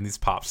 children these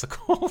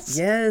popsicles.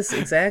 Yes,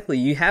 exactly.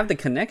 You have the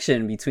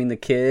connection between the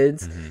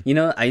kids, you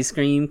know, ice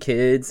cream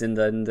kids, and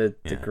then the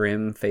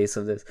grim face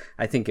of this.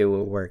 I think it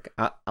will work.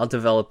 I'll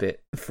develop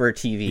it for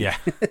TV. Yeah.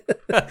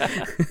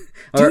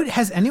 Dude,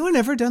 has anyone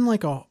ever done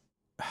like a...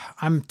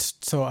 I'm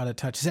so out of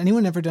touch. Has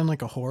anyone ever done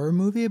like a horror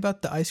movie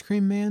about the ice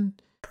cream man?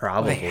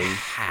 Probably. It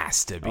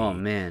has to be. Oh,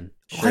 man.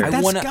 Like,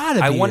 that's gotta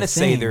be I want a to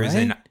say thing, there's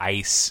right? an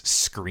ice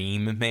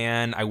scream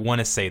man. I want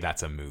to say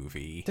that's a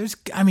movie. It's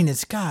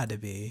gotta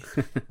be.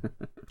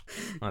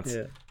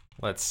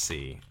 Let's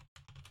see.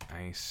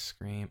 Ice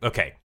Scream.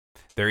 Okay.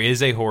 There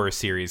is a horror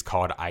series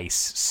called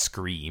Ice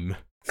Scream,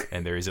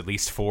 and there is at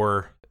least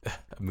 4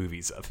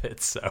 movies of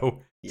it. So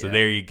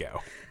there you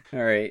go.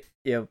 All right.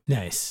 Yep.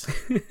 Nice.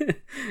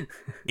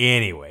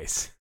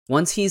 Anyways.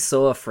 Once he's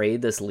so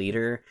afraid, this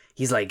leader,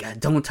 he's like,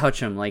 don't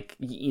touch him. Like,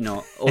 you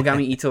know,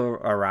 Ogami Ito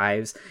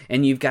arrives,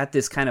 and you've got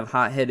this kind of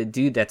hot-headed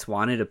dude that's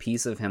wanted a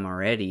piece of him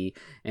already.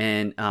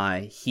 And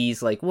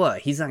he's like,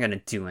 what? He's not going to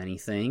do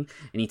anything.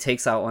 And he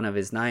takes out one of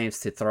his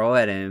knives to throw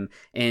at him.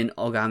 And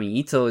Ogami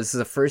Ito, this is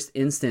the first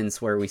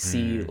instance where we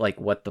see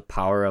like what the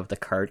power of the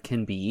cart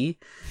can be.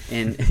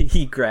 And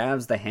he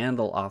grabs the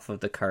handle off of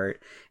the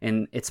cart,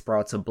 and it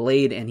sprouts a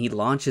blade, and he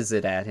launches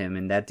it at him,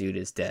 and that dude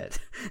is dead.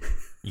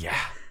 Yeah.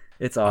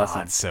 It's awesome.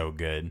 Oh, it's so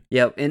good.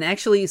 Yep. And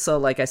actually, so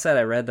like I said,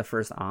 I read the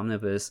first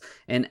omnibus,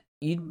 and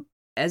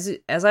as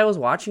I was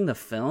watching the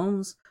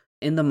films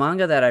in the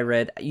manga that I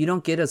read, you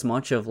don't get as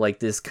much of like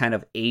this kind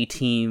of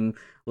A-team,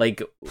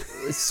 like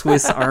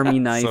Swiss Army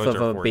knife of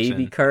a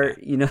baby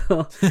cart, you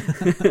know?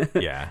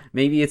 Yeah.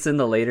 Maybe it's in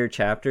the later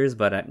chapters,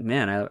 but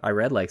I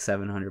read like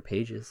 700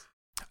 pages.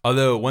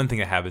 Although one thing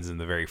that happens in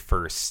the very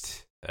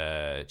first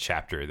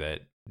chapter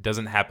that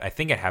doesn't happen, I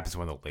think it happens in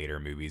one of the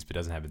later movies, but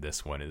doesn't happen in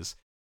this one, is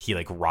he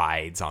like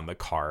rides on the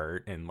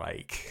cart and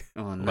like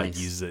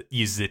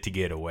uses it to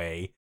get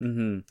away.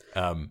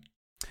 Mm-hmm.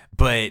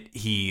 But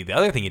the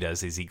other thing he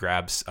does is he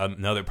grabs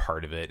another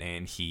part of it,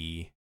 and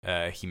he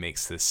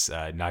makes this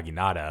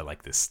naginata,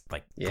 like this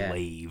like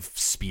glaive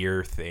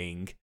spear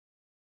thing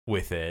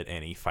with it,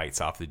 and he fights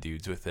off the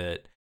dudes with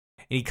it.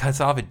 And he cuts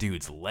off a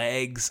dude's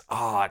legs.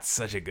 Oh, it's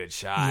such a good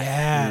shot.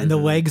 Yeah, and the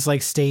legs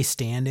like stay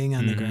standing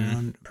on the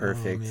ground.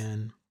 Perfect. Oh,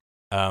 man.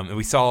 And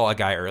we saw a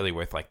guy earlier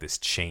with like this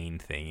chain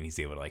thing, and he's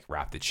able to like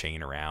wrap the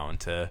chain around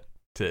to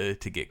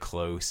get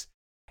close.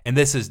 And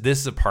this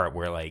is a part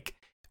where like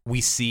we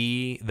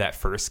see that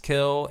first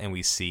kill and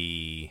we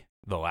see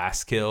the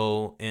last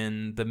kill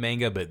in the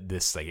manga, but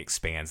this like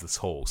expands. This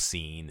whole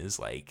scene is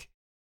like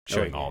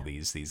showing all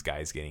these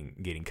guys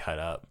getting cut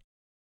up.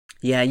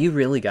 Yeah, you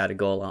really got to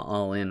go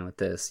all in with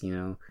this, you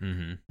know.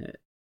 Mm-hmm.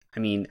 I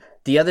mean,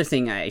 the other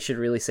thing I should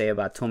really say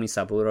about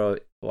Tomisaburo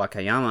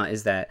Wakayama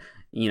is that,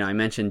 you know, I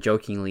mentioned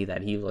jokingly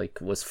that he like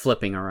was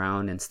flipping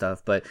around and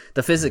stuff, but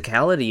the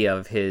physicality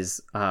of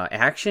his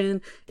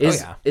action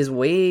is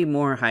way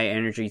more high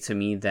energy to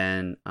me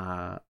than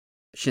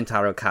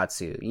Shintaro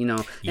Katsu, you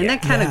know, and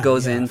that kind of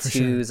goes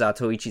into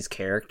Zatoichi's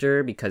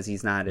character, because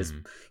he's not as,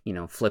 you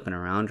know, flipping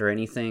around or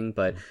anything,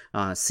 but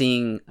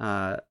seeing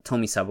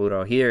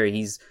Tomisaburo here,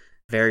 he's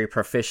very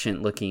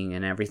proficient looking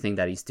in everything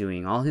that he's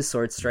doing. All his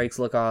sword strikes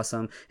look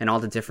awesome, and all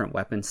the different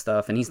weapon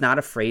stuff, and he's not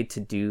afraid to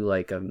do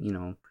like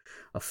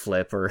a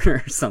flip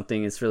or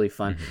something. It's really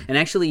fun. And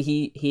actually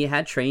he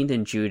had trained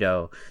in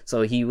judo,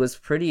 so he was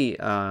pretty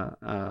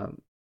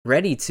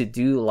ready to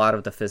do a lot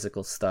of the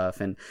physical stuff.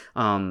 And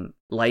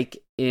like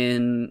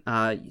in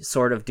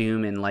Sword of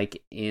Doom and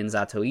like in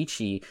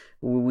Zatoichi,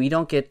 we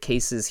don't get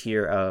cases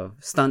here of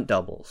stunt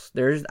doubles.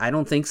 I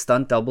don't think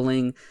stunt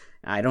doubling,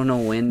 I don't know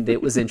when it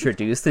was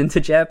introduced into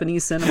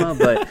Japanese cinema,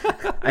 but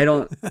I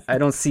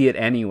don't see it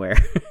anywhere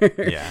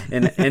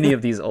in any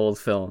of these old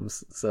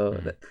films.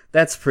 So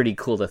that's pretty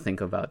cool to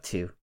think about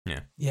too.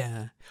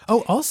 Yeah.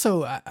 Oh,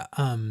 also,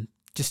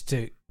 just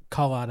to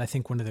call out, I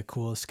think one of the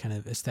coolest kind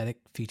of aesthetic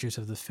features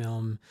of the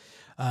film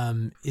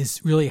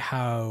is really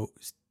how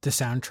the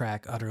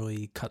soundtrack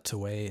utterly cuts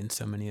away in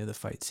so many of the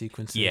fight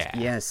sequences. Yeah.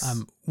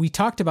 Yes. We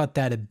talked about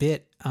that a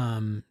bit.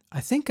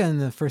 I think in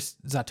the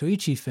first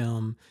Zatoichi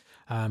film,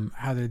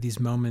 how there are these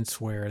moments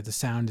where the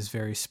sound is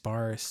very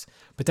sparse,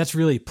 but that's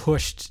really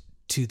pushed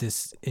to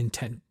this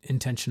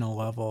intentional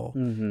level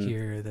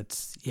here.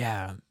 That's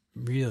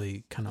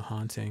really kind of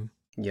haunting.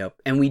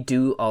 Yep, and we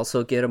do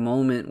also get a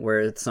moment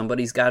where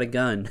somebody's got a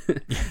gun,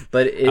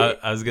 but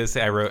I was gonna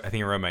say I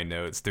think I wrote my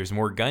notes. There's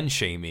more gun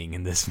shaming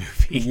in this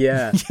movie.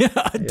 Yeah,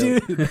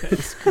 dude,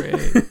 that's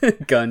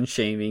great. Gun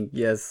shaming,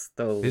 yes,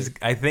 totally.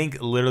 I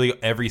think literally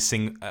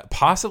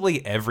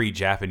possibly every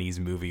Japanese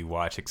movie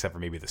watch except for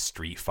maybe the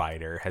Street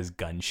Fighter has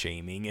gun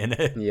shaming in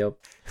it. Yep.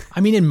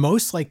 I mean, in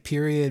most like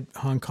period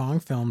Hong Kong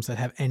films that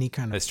have any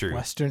kind of That's true.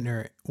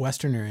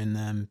 Westerner in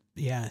them,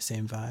 yeah,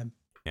 same vibe.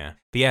 Yeah.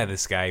 But yeah,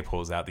 this guy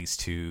pulls out these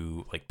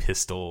two like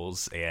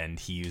pistols and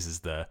he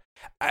uses they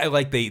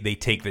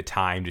take the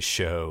time to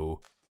show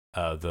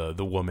the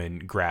woman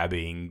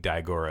grabbing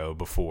Daigoro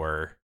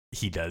before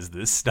he does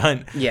this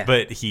stunt. Yeah.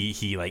 But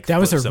he like that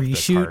was a flips up the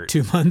reshoot cart.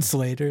 2 months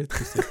later.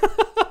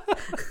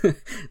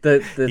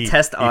 the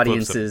test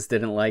audiences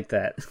didn't like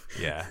that.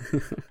 Yeah.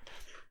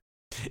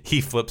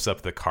 He flips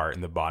up the cart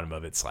and the bottom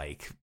of it's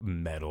like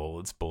metal,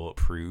 it's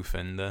bulletproof,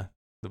 and the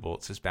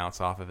bullets just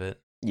bounce off of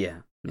it. Yeah.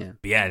 Yeah.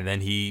 But yeah, and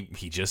then he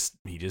just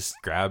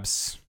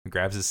grabs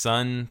his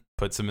son,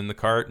 puts him in the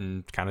cart,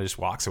 and kind of just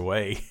walks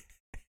away,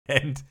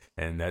 and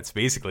that's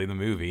basically the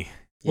movie.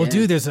 Well, Yeah.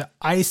 dude, there's an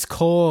ice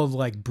cold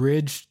like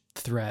bridge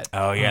threat.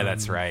 Oh yeah,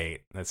 that's right.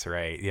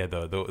 Yeah,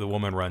 the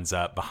woman runs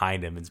up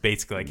behind him and is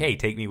basically like, "Hey,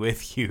 take me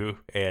with you,"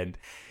 and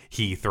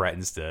he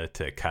threatens to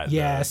cut.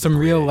 Yeah, the some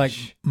real like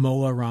bridge.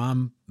 Mola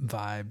Ram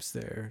vibes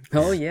there.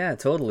 Oh yeah,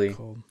 totally.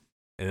 Cold.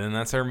 And then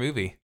that's our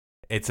movie.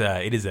 It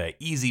is a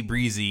easy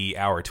breezy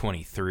hour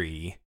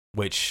 23,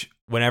 which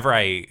whenever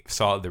I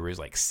saw there was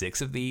like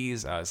 6 of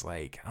these, I was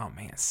like, oh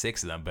man,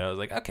 6 of them. But I was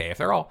like, okay, if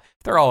they're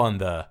all in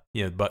the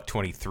buck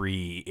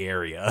 23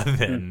 area,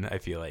 then I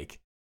feel like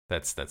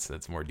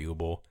that's more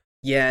doable.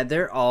 Yeah,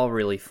 they're all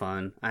really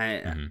fun.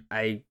 I mean,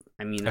 I've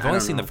I only don't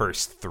seen know. the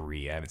first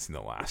 3. I haven't seen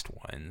the last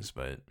ones,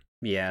 but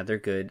Yeah, they're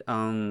good.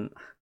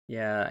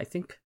 Yeah, I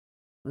think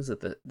what is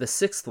it the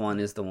 6th one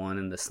is the one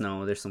in the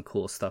snow. There's some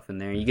cool stuff in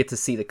there. You get to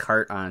see the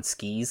cart on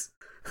skis,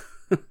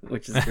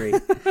 which is great.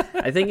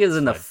 I think it was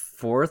in the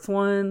 4th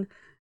one.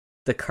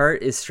 The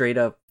cart is straight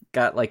up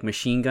got like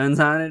machine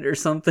guns on it or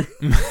something.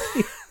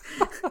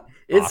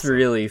 It's Awesome.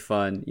 really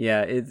fun.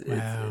 Yeah,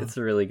 Wow. it's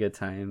a really good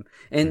time.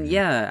 And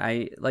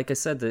yeah, like I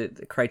said, the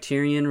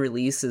Criterion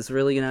release is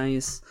really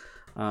nice.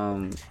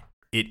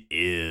 it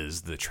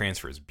is. The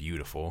transfer is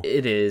beautiful.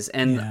 It is,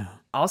 and Yeah.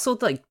 also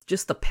like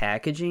just the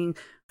packaging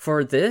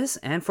for this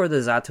and for the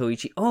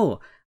Zatoichi. Oh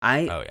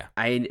yeah.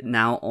 I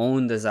now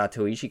own the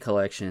Zatoichi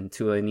collection.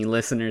 To any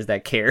listeners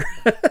that care,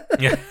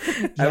 Yeah.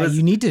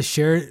 You need to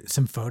share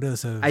some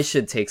photos of. I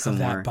should take some of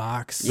more. that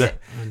box. Yeah,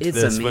 it's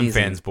the amazing. Swim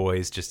Fans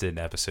Boys just did an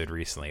episode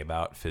recently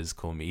about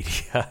physical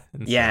media.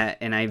 And so- Yeah,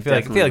 and I feel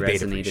like definitely they'd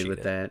resonated appreciate with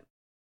it. that.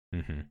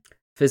 Mhm.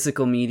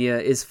 Physical media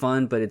is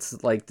fun, but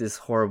it's like this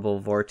horrible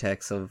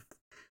vortex of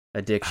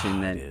addiction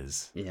Oh, that. it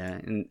is. Yeah,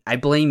 and I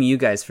blame you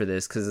guys for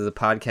this because the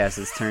podcast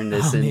has turned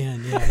this Oh, and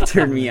man, yeah,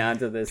 turned me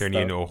onto this. Turn stuff.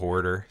 you into a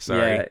hoarder.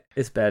 Sorry. Yeah,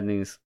 it's bad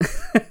news.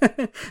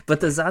 But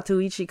the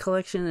Zatoichi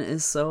collection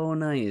is so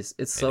nice.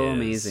 It's so It is.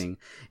 amazing.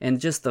 And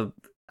just the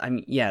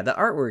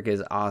artwork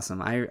is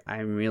awesome.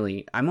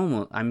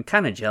 I'm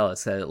kind of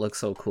jealous that it looks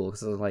so cool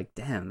because I was like,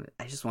 damn,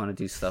 I just want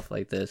to do stuff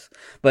like this.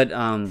 But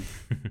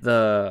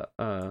the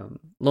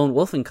Lone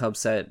Wolf and Cub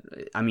set,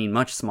 I mean,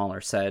 much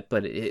smaller set,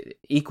 but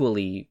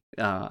equally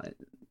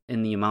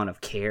in the amount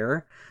of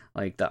care.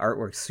 Like the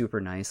artwork's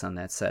super nice on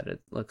that set.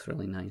 It looks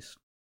really nice.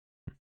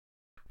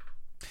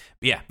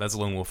 Yeah, that's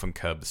Lone Wolf and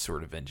Cub: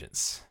 Sword of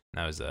Vengeance.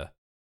 I was a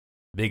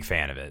big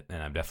fan of it,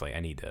 and I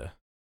need to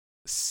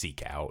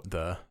seek out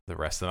the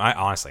rest of them.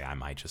 I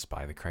might just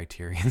buy the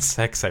Criterion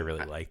set 'cause I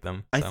really like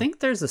them. I so. think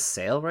there's a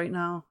sale right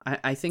now.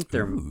 I think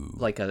they're Ooh.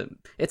 like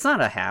it's not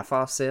a half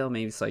off sale.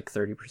 Maybe it's like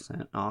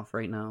 30% off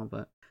right now.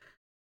 But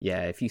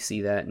yeah, if you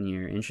see that and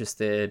you're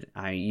interested,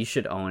 you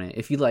should own it.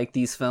 If you like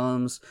these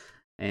films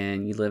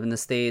and you live in the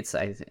States,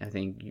 I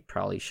think you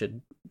probably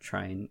should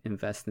try and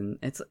invest in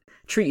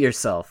treat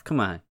yourself. Come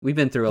on. We've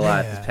been through a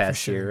lot Yeah, this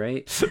past for year,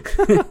 sure.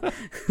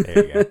 right?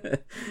 There you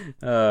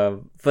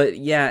go. But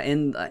yeah,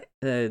 and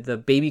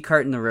the Baby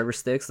Cart and the River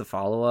Styx, the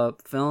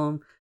follow-up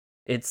film,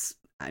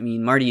 I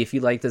mean, Marty, if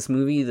you like this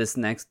movie,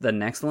 the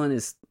next one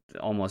is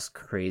almost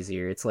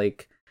crazier. It's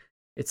like,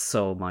 it's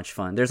so much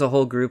fun. There's a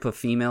whole group of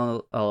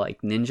female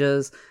like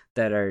ninjas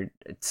that are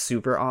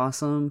super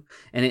awesome,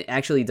 and it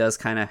actually does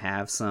kind of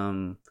have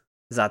some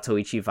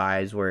Zatoichi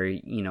vibes where,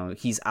 you know,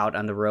 he's out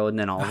on the road and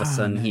then all of a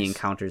sudden he nice.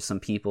 encounters some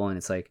people and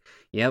it's like,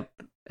 yep,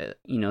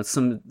 you know,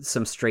 some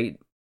straight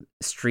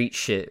street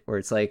shit where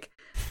it's like,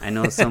 I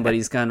know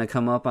somebody's gonna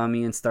come up on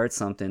me and start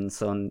something,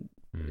 so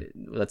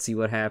let's see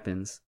what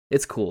happens.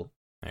 It's cool.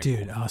 Very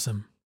Dude, cool.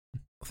 awesome.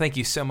 Well, thank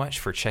you so much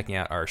for checking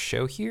out our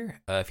show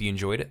here. If you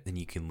enjoyed it, then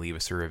you can leave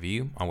us a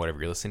review on whatever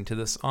you're listening to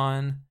this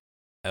on.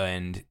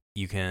 And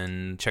you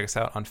can check us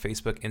out on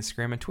Facebook,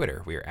 Instagram, and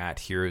Twitter. We are at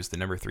Heroes, the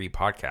number 3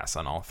 podcast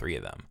on all 3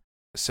 of them.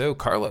 So,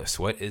 Carlos,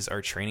 what is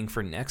our training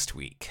for next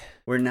week?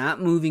 We're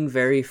not moving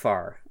very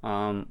far.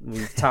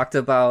 We've talked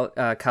about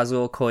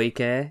Kazuo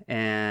Koike,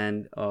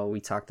 and we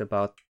talked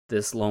about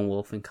this Lone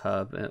Wolf and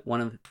Cub.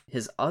 One of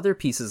his other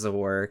pieces of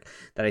work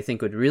that I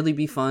think would really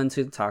be fun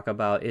to talk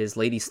about is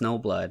Lady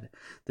Snowblood.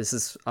 This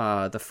is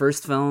the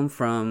first film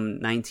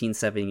from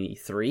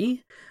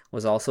 1973,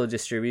 was also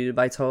distributed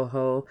by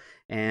Toho,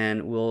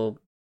 and we'll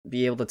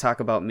be able to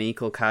talk about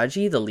Meiko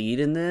Kaji, the lead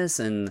in this,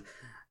 and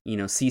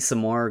see some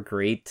more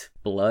great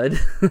blood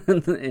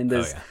in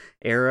this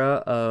era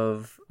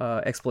of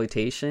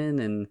exploitation,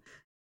 and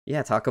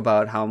talk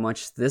about how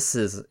much this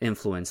has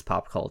influenced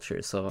pop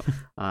culture. So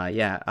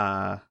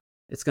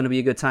it's going to be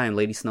a good time.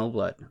 Lady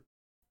Snowblood.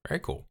 Very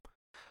cool.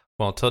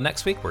 Well, until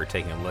next week, we're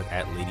taking a look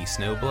at Lady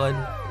Snowblood.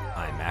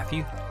 I'm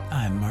Matthew.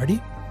 I'm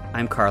Marty.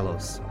 I'm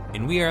Carlos.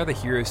 And we are the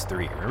Heroes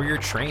 3. Remember your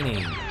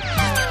training.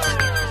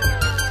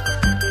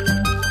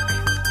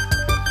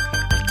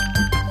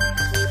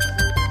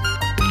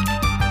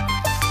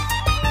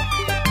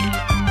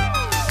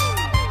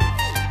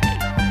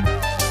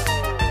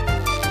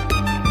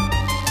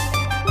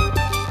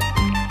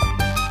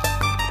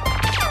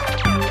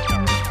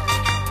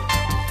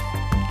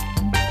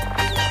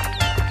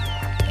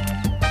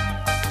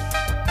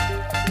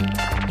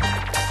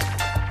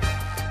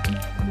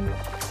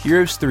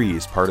 Heroes 3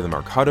 is part of the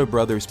Mercado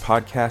Brothers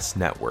Podcast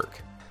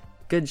Network.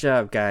 Good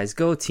job, guys.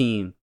 Go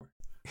team.